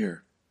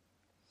here.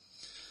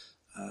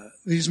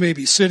 These may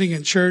be sitting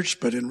in church,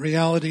 but in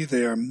reality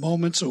they are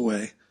moments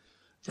away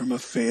from a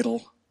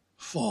fatal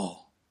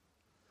fall.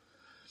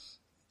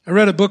 I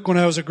read a book when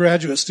I was a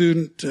graduate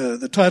student,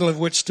 the title of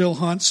which still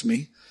haunts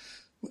me.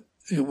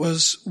 It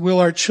was, Will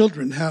Our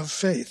Children Have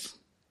Faith?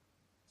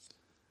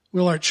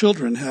 Will our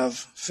children have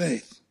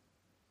faith?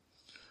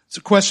 It's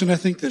a question I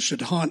think that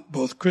should haunt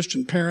both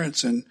Christian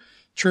parents and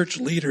church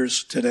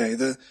leaders today.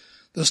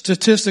 The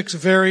statistics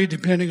vary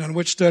depending on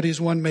which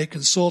studies one may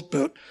consult,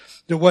 but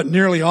what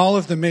nearly all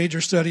of the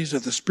major studies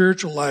of the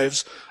spiritual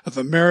lives of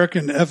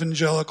American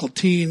evangelical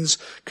teens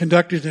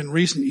conducted in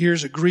recent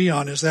years agree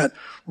on is that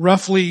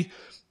roughly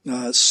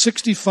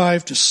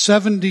 65 to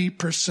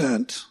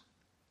 70%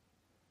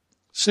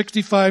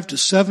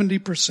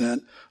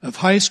 of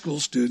high school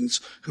students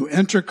who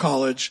enter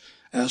college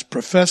as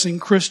professing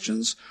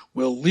Christians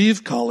will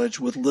leave college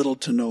with little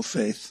to no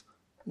faith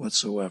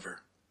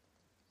whatsoever.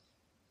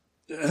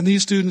 And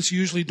these students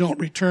usually don't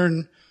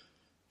return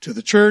to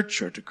the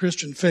church or to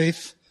Christian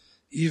faith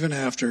even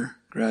after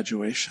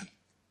graduation.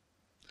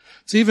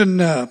 It's even,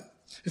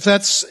 if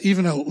that's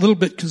even a little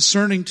bit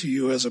concerning to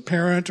you as a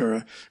parent or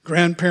a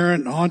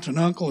grandparent, an aunt, an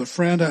uncle, a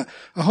friend,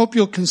 I hope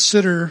you'll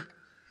consider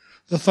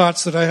the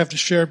thoughts that I have to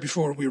share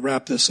before we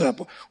wrap this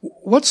up.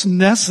 What's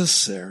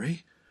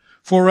necessary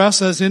for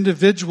us as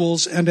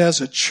individuals and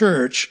as a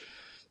church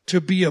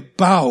to be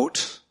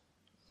about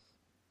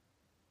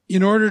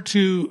in order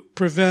to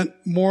prevent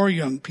more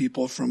young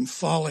people from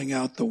falling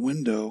out the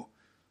window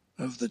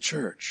of the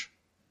church,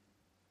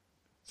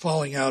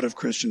 falling out of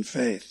Christian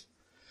faith?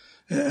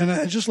 And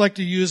I'd just like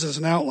to use as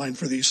an outline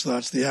for these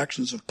thoughts the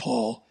actions of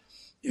Paul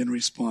in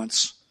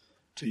response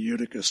to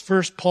Eutychus.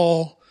 First,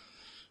 Paul,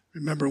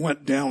 remember,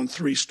 went down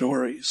 3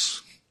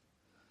 stories.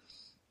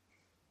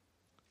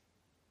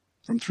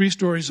 From 3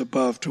 stories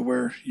above to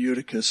where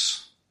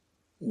Eutychus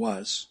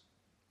was.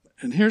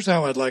 And here's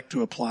how I'd like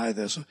to apply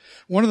this.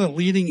 One of the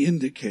leading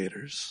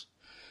indicators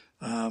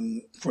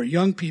for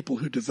young people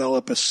who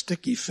develop a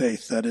sticky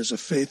faith, that is, a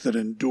faith that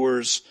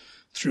endures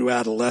through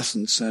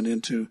adolescence and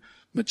into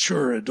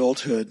mature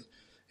adulthood,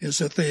 is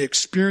that they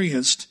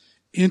experienced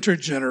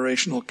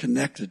intergenerational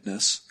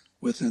connectedness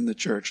within the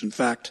church. In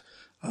fact,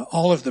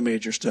 all of the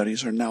major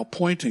studies are now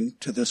pointing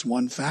to this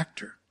one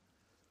factor,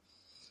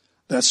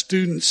 that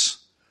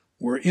students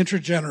were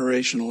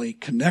intergenerationally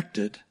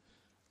connected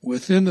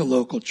within the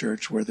local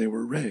church where they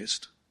were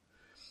raised.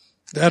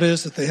 That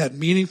is, that they had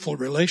meaningful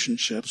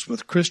relationships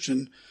with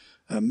Christian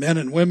men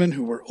and women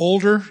who were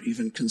older,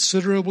 even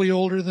considerably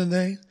older than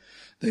they.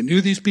 They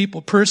knew these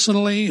people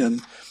personally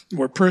and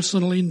were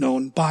personally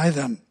known by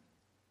them.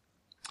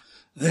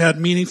 They had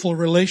meaningful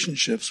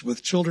relationships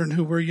with children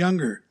who were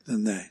younger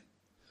than they.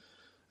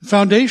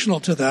 Foundational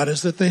to that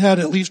is that they had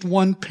at least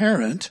one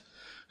parent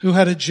who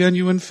had a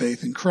genuine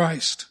faith in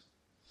Christ.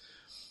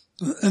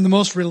 And the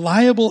most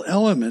reliable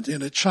element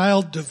in a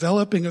child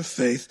developing a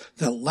faith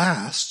that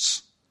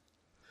lasts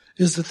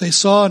is that they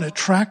saw an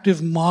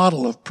attractive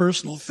model of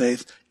personal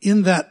faith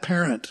in that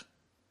parent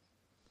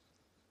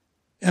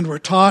and were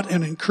taught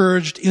and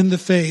encouraged in the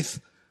faith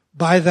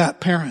by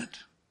that parent.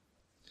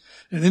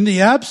 And in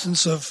the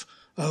absence of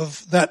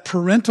that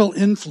parental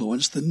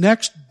influence, the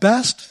next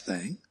best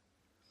thing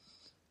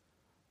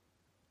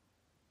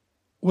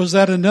was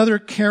that another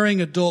caring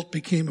adult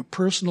became a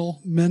personal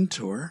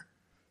mentor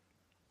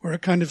or a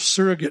kind of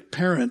surrogate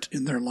parent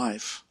in their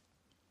life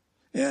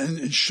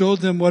and showed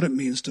them what it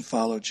means to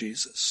follow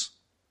Jesus.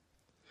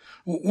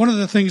 One of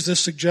the things this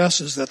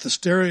suggests is that the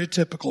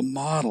stereotypical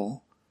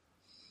model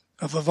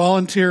of a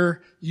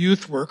volunteer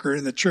youth worker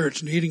in the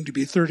church needing to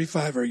be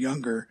 35 or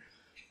younger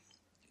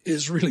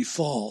is really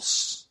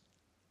false.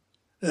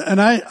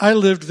 And I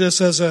lived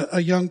this as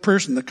a young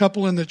person. The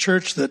couple in the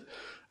church that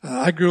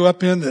I grew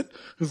up in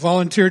who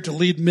volunteered to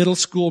lead middle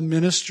school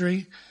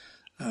ministry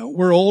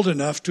were old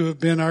enough to have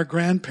been our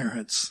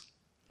grandparents.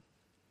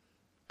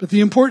 But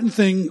the important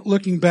thing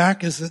looking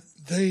back is that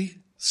they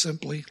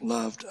simply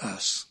loved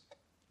us.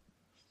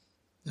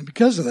 And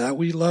because of that,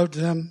 we loved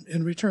them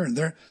in return.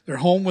 Their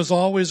home was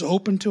always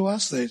open to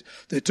us.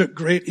 They took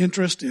great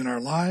interest in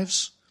our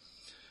lives.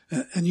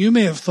 And you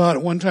may have thought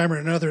at one time or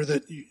another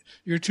that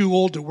you're too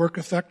old to work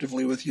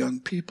effectively with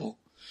young people.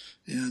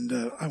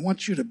 And I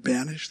want you to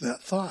banish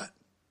that thought.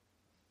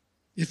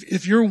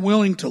 If you're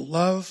willing to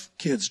love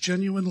kids,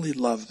 genuinely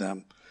love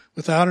them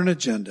without an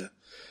agenda,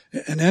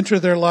 and enter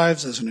their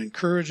lives as an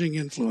encouraging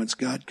influence,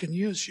 God can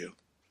use you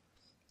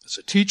as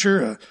a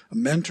teacher, a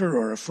mentor,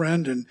 or a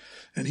friend,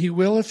 and He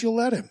will if you'll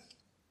let Him.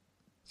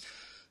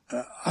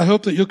 I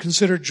hope that you'll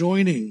consider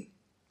joining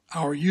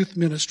our youth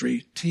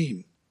ministry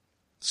team.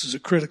 This is a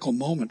critical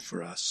moment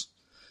for us,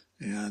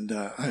 and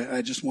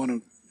I just want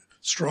to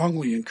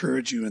strongly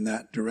encourage you in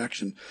that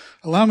direction.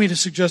 Allow me to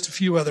suggest a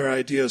few other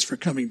ideas for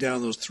coming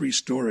down those 3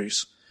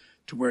 stories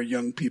to where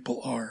young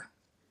people are.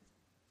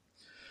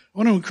 I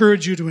want to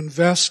encourage you to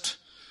invest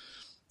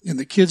in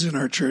the kids in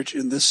our church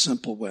in this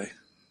simple way.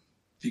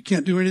 If you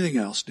can't do anything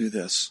else, do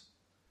this.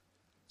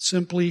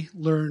 Simply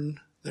learn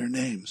their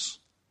names.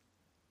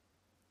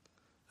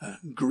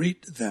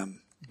 Greet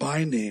them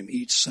by name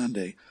each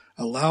Sunday.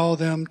 allow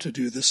them to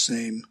do the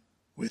same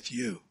with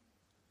you.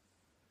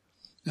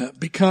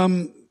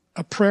 Become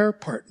a prayer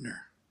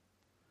partner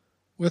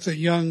with a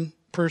young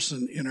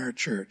person in our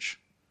church.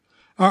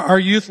 Our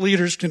youth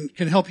leaders can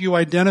help you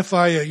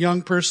identify a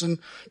young person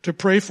to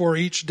pray for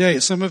each day.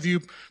 Some of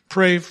you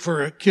pray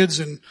for kids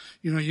and,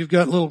 you've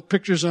got little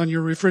pictures on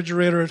your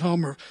refrigerator at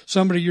home, or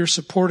somebody you're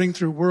supporting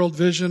through World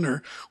Vision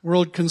or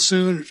World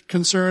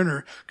Concern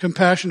or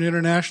Compassion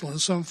International in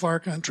some far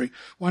country.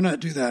 Why not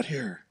do that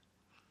here?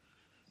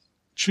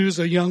 Choose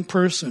a young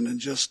person and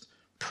just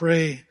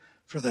pray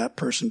for that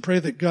person. Pray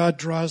that God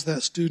draws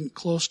that student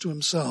close to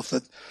himself,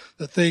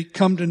 that they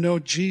come to know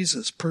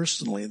Jesus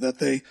personally, that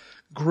they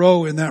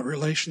grow in that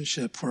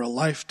relationship for a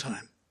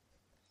lifetime.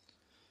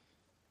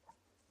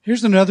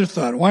 Here's another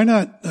thought. Why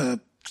not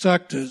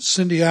talk to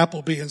Cindy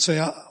Appleby and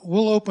say,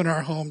 we'll open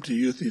our home to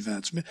youth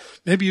events.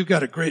 Maybe you've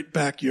got a great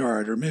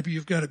backyard, or maybe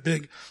you've got a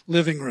big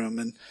living room,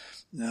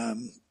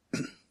 and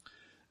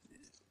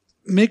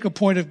make a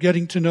point of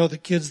getting to know the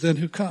kids then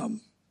who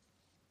come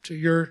to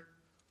your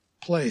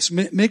place.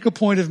 Make a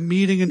point of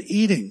meeting and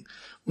eating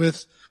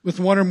with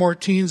one or more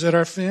teens at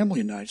our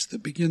family nights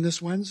that begin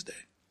this Wednesday.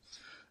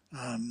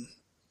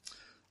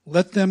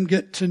 Let them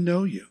get to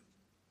know you.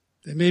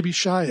 They may be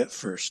shy at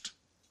first,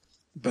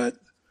 but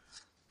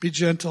be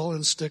gentle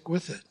and stick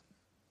with it.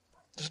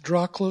 Just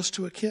draw close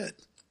to a kid.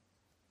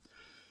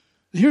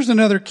 Here's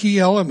another key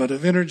element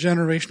of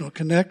intergenerational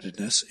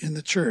connectedness in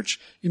the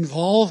church.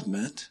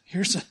 Involvement.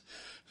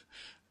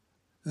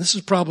 This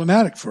is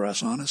problematic for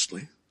us,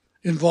 honestly.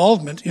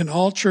 Involvement in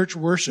all church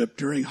worship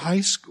during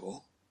high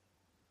school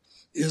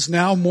is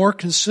now more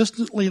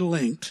consistently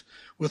linked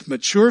with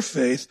mature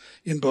faith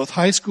in both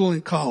high school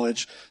and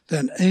college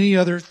than any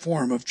other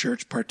form of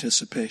church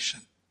participation.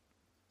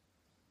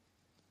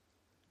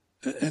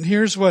 And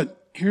here's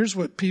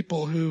what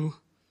people who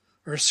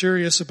are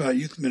serious about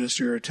youth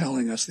ministry are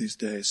telling us these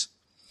days.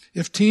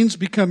 If teens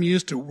become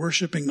used to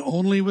worshiping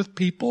only with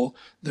people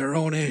their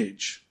own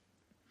age,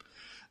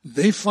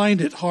 they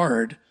find it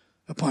hard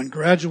upon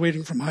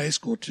graduating from high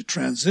school to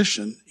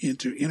transition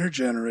into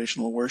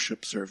intergenerational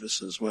worship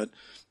services, what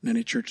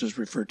many churches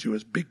refer to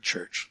as big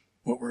church.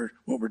 What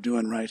we're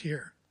doing right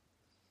here.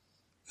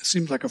 It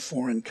seems like a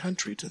foreign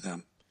country to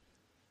them.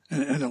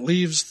 And it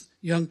leaves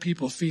young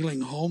people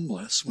feeling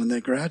homeless when they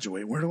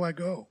graduate. Where do I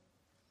go?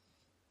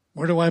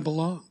 Where do I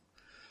belong?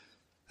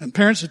 And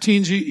parents of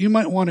teens, you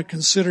might want to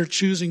consider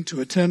choosing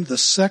to attend the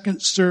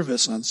second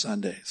service on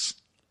Sundays.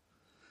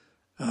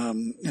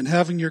 And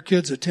having your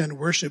kids attend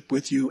worship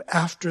with you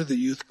after the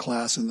youth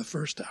class in the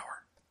first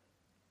hour.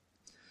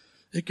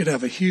 It could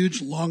have a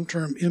huge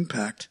long-term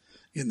impact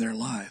in their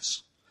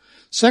lives.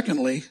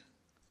 Secondly,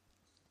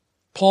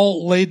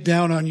 Paul laid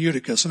down on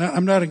Eutychus, and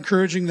I'm not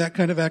encouraging that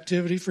kind of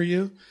activity for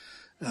you.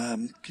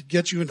 Could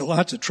get you into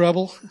lots of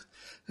trouble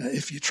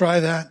if you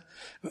try that.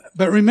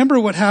 But remember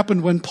what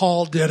happened when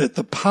Paul did it.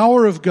 The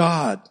power of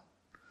God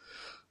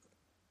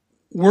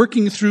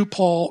working through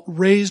Paul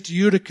raised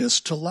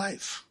Eutychus to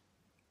life.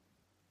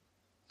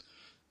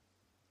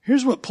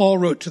 Here's what Paul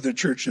wrote to the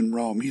church in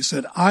Rome. He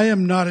said, I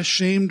am not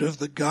ashamed of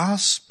the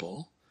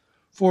gospel,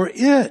 for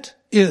it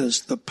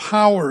is the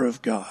power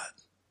of God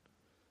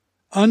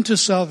unto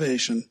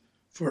salvation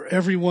for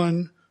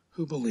everyone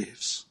who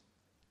believes.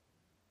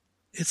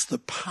 It's the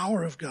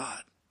power of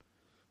God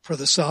for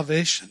the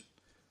salvation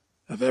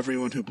of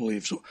everyone who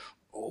believes.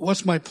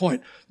 What's my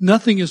point?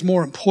 Nothing is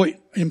more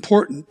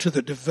important to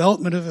the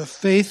development of a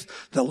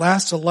faith that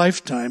lasts a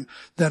lifetime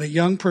than a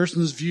young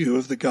person's view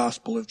of the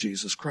gospel of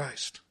Jesus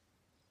Christ.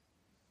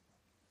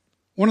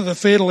 One of the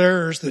fatal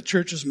errors that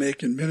churches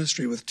make in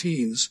ministry with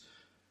teens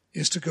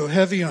is to go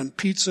heavy on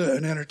pizza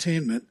and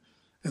entertainment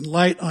and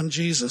light on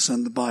Jesus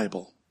and the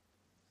Bible.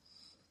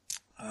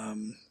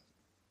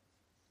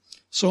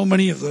 So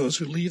many of those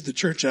who leave the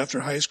church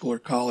after high school or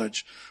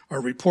college are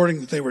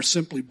reporting that they were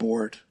simply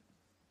bored.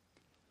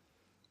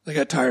 They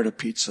got tired of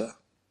pizza.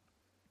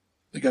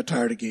 They got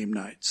tired of game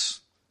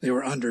nights. They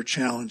were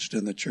under-challenged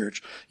in the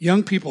church.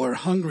 Young people are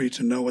hungry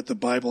to know what the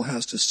Bible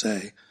has to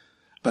say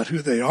about who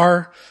they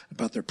are,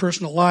 about their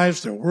personal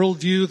lives, their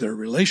worldview, their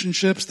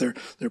relationships, their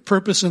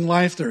purpose in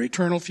life, their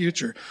eternal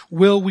future.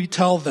 Will we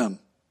tell them?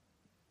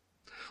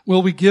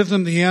 Will we give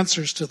them the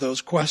answers to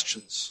those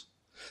questions?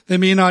 They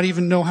may not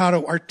even know how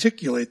to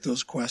articulate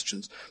those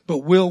questions, but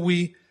will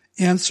we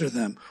answer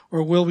them,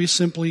 or will we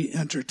simply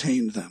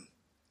entertain them?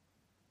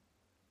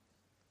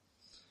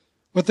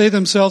 What they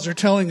themselves are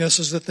telling us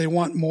is that they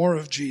want more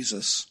of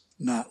Jesus,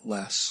 not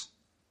less.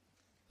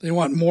 They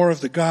want more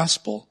of the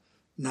gospel,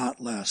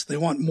 not less. They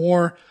want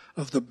more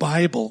of the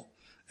Bible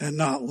and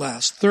not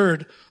less.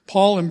 Third,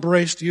 Paul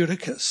embraced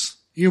Eutychus.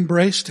 He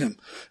embraced him.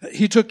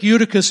 He took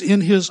Eutychus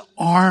in his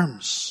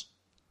arms.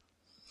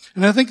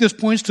 And I think this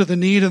points to the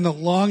need and the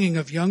longing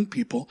of young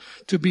people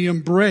to be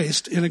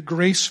embraced in a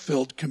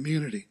grace-filled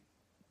community.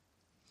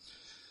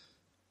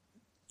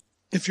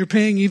 If you're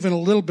paying even a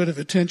little bit of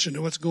attention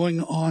to what's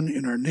going on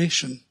in our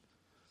nation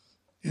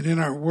and in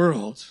our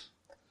world,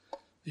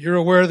 you're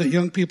aware that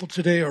young people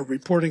today are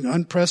reporting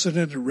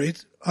unprecedented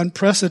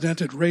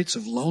rates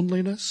of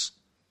loneliness,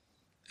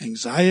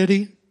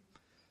 anxiety,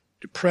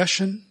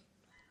 depression,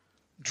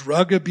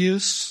 drug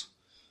abuse,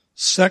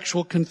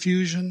 sexual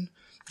confusion,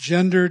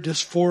 gender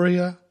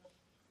dysphoria,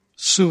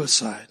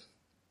 suicide.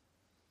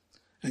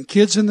 And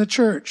kids in the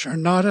church are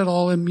not at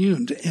all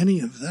immune to any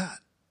of that.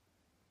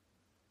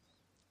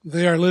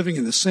 They are living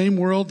in the same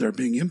world. They're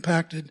being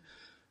impacted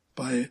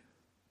by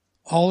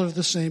all of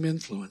the same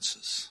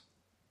influences.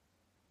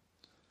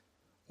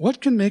 What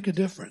can make a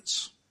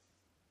difference?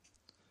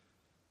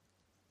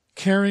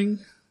 Caring,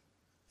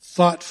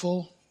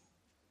 thoughtful,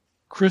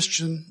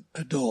 Christian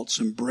adults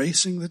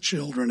embracing the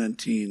children and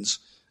teens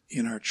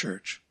in our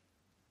church.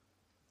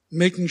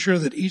 Making sure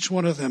that each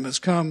one of them has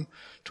come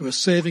to a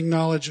saving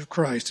knowledge of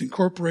Christ,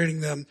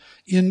 incorporating them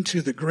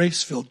into the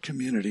grace-filled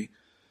community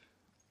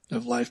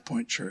of Life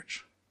Point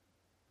Church.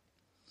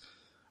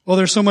 Well,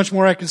 there's so much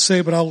more I could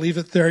say, but I'll leave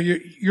it there.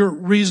 You're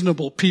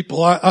reasonable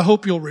people. I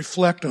hope you'll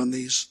reflect on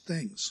these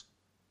things.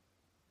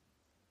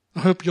 I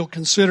hope you'll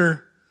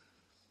consider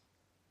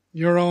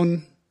your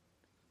own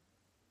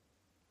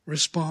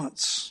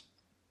response.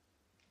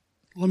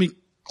 Let me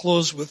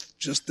close with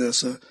just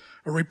this. A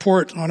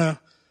report on a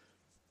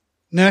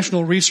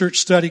national research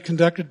study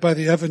conducted by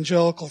the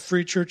Evangelical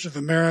Free Church of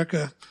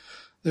America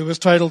that was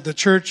titled "The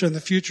Church and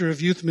the Future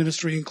of Youth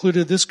Ministry"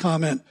 included this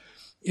comment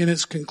in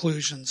its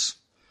conclusions.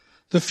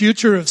 The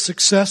future of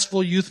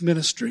successful youth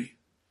ministry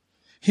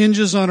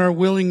hinges on our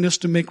willingness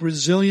to make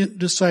resilient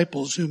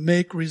disciples who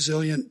make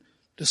resilient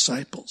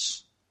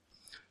disciples.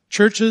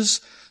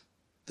 Churches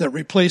that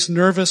replace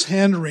nervous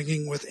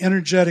hand-wringing with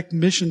energetic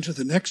mission to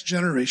the next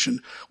generation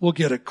will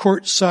get a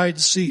courtside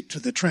seat to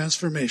the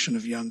transformation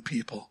of young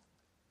people.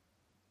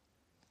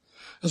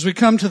 As we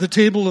come to the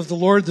table of the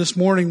Lord this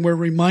morning, we're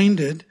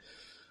reminded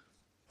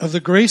of the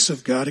grace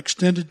of God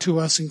extended to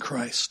us in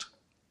Christ,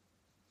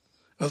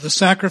 of the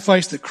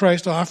sacrifice that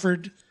Christ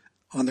offered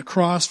on the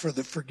cross for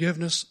the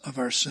forgiveness of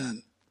our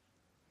sin,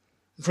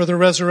 and for the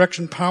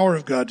resurrection power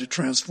of God to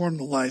transform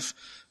the life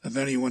of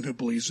anyone who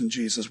believes in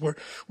Jesus.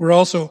 We're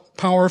also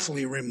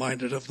powerfully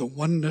reminded of the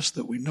oneness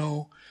that we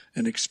know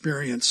and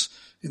experience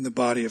in the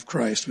body of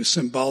Christ. We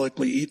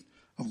symbolically eat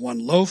of one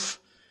loaf,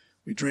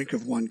 we drink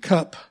of one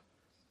cup,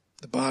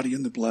 the body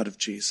and the blood of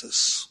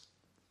Jesus.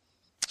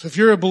 So if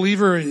you're a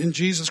believer in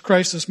Jesus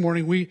Christ this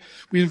morning, we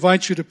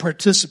invite you to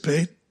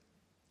participate.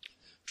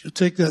 If you'll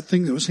take that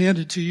thing that was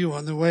handed to you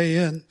on the way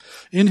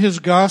in his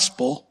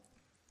gospel,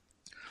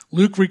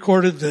 Luke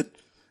recorded that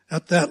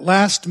at that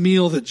last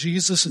meal that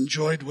Jesus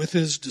enjoyed with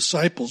his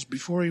disciples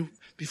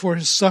before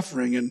his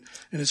suffering and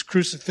his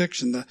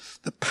crucifixion,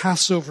 the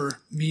Passover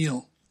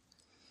meal,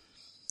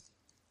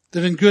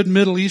 that in good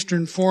Middle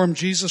Eastern form,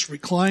 Jesus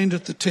reclined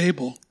at the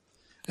table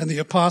and the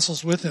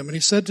apostles with him. And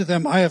he said to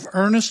them, "I have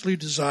earnestly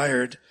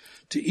desired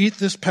to eat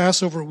this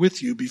Passover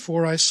with you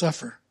before I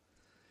suffer.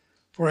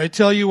 For I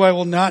tell you, I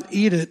will not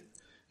eat it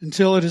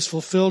until it is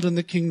fulfilled in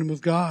the kingdom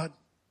of God."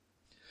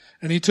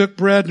 And he took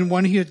bread, and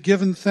when he had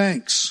given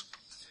thanks,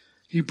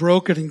 he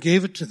broke it and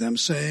gave it to them,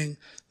 saying,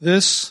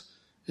 "This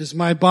is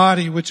my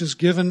body, which is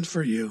given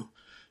for you.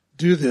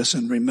 Do this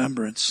in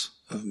remembrance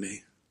of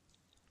me."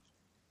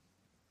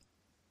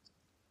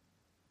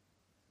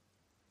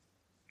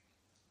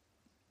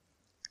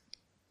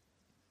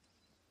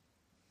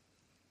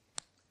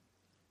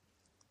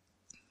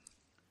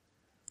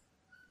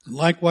 And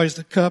likewise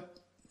the cup,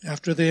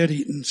 after they had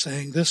eaten,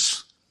 saying,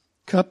 "This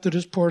cup that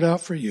is poured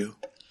out for you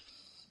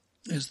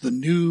is the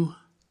new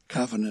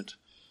covenant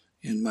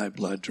in my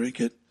blood. Drink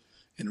it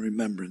in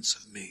remembrance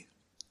of me."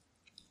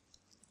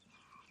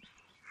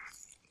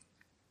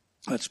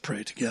 Let's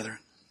pray together.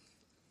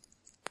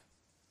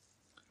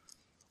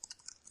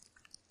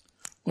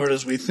 Lord,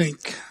 as we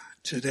think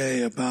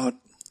today about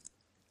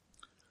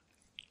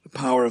the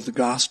power of the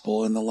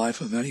gospel in the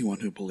life of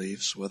anyone who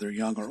believes, whether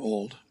young or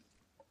old,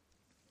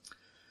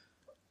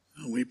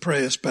 we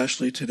pray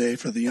especially today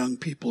for the young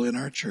people in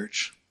our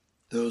church,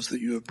 those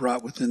that you have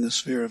brought within the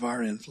sphere of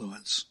our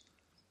influence.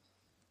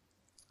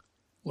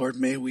 Lord,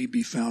 may we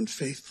be found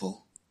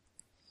faithful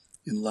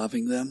in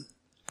loving them,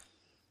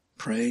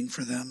 praying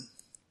for them,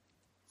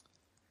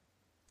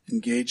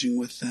 engaging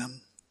with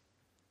them,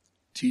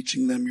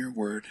 teaching them your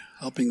word,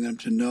 helping them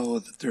to know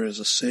that there is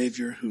a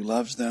Savior who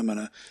loves them and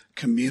a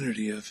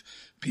community of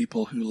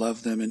people who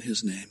love them in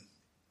his name.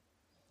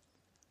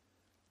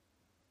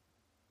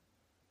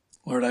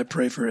 Lord, I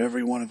pray for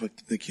every one of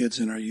the kids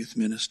in our youth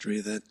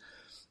ministry that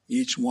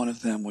each one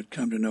of them would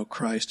come to know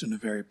Christ in a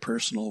very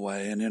personal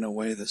way and in a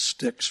way that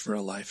sticks for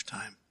a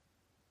lifetime.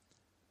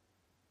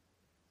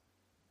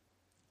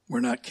 We're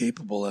not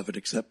capable of it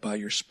except by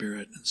your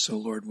Spirit. And so,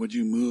 Lord, would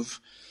you move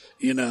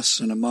in us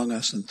and among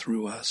us and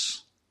through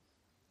us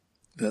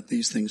that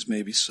these things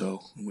may be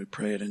so. And we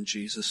pray it in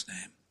Jesus'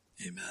 name.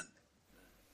 Amen.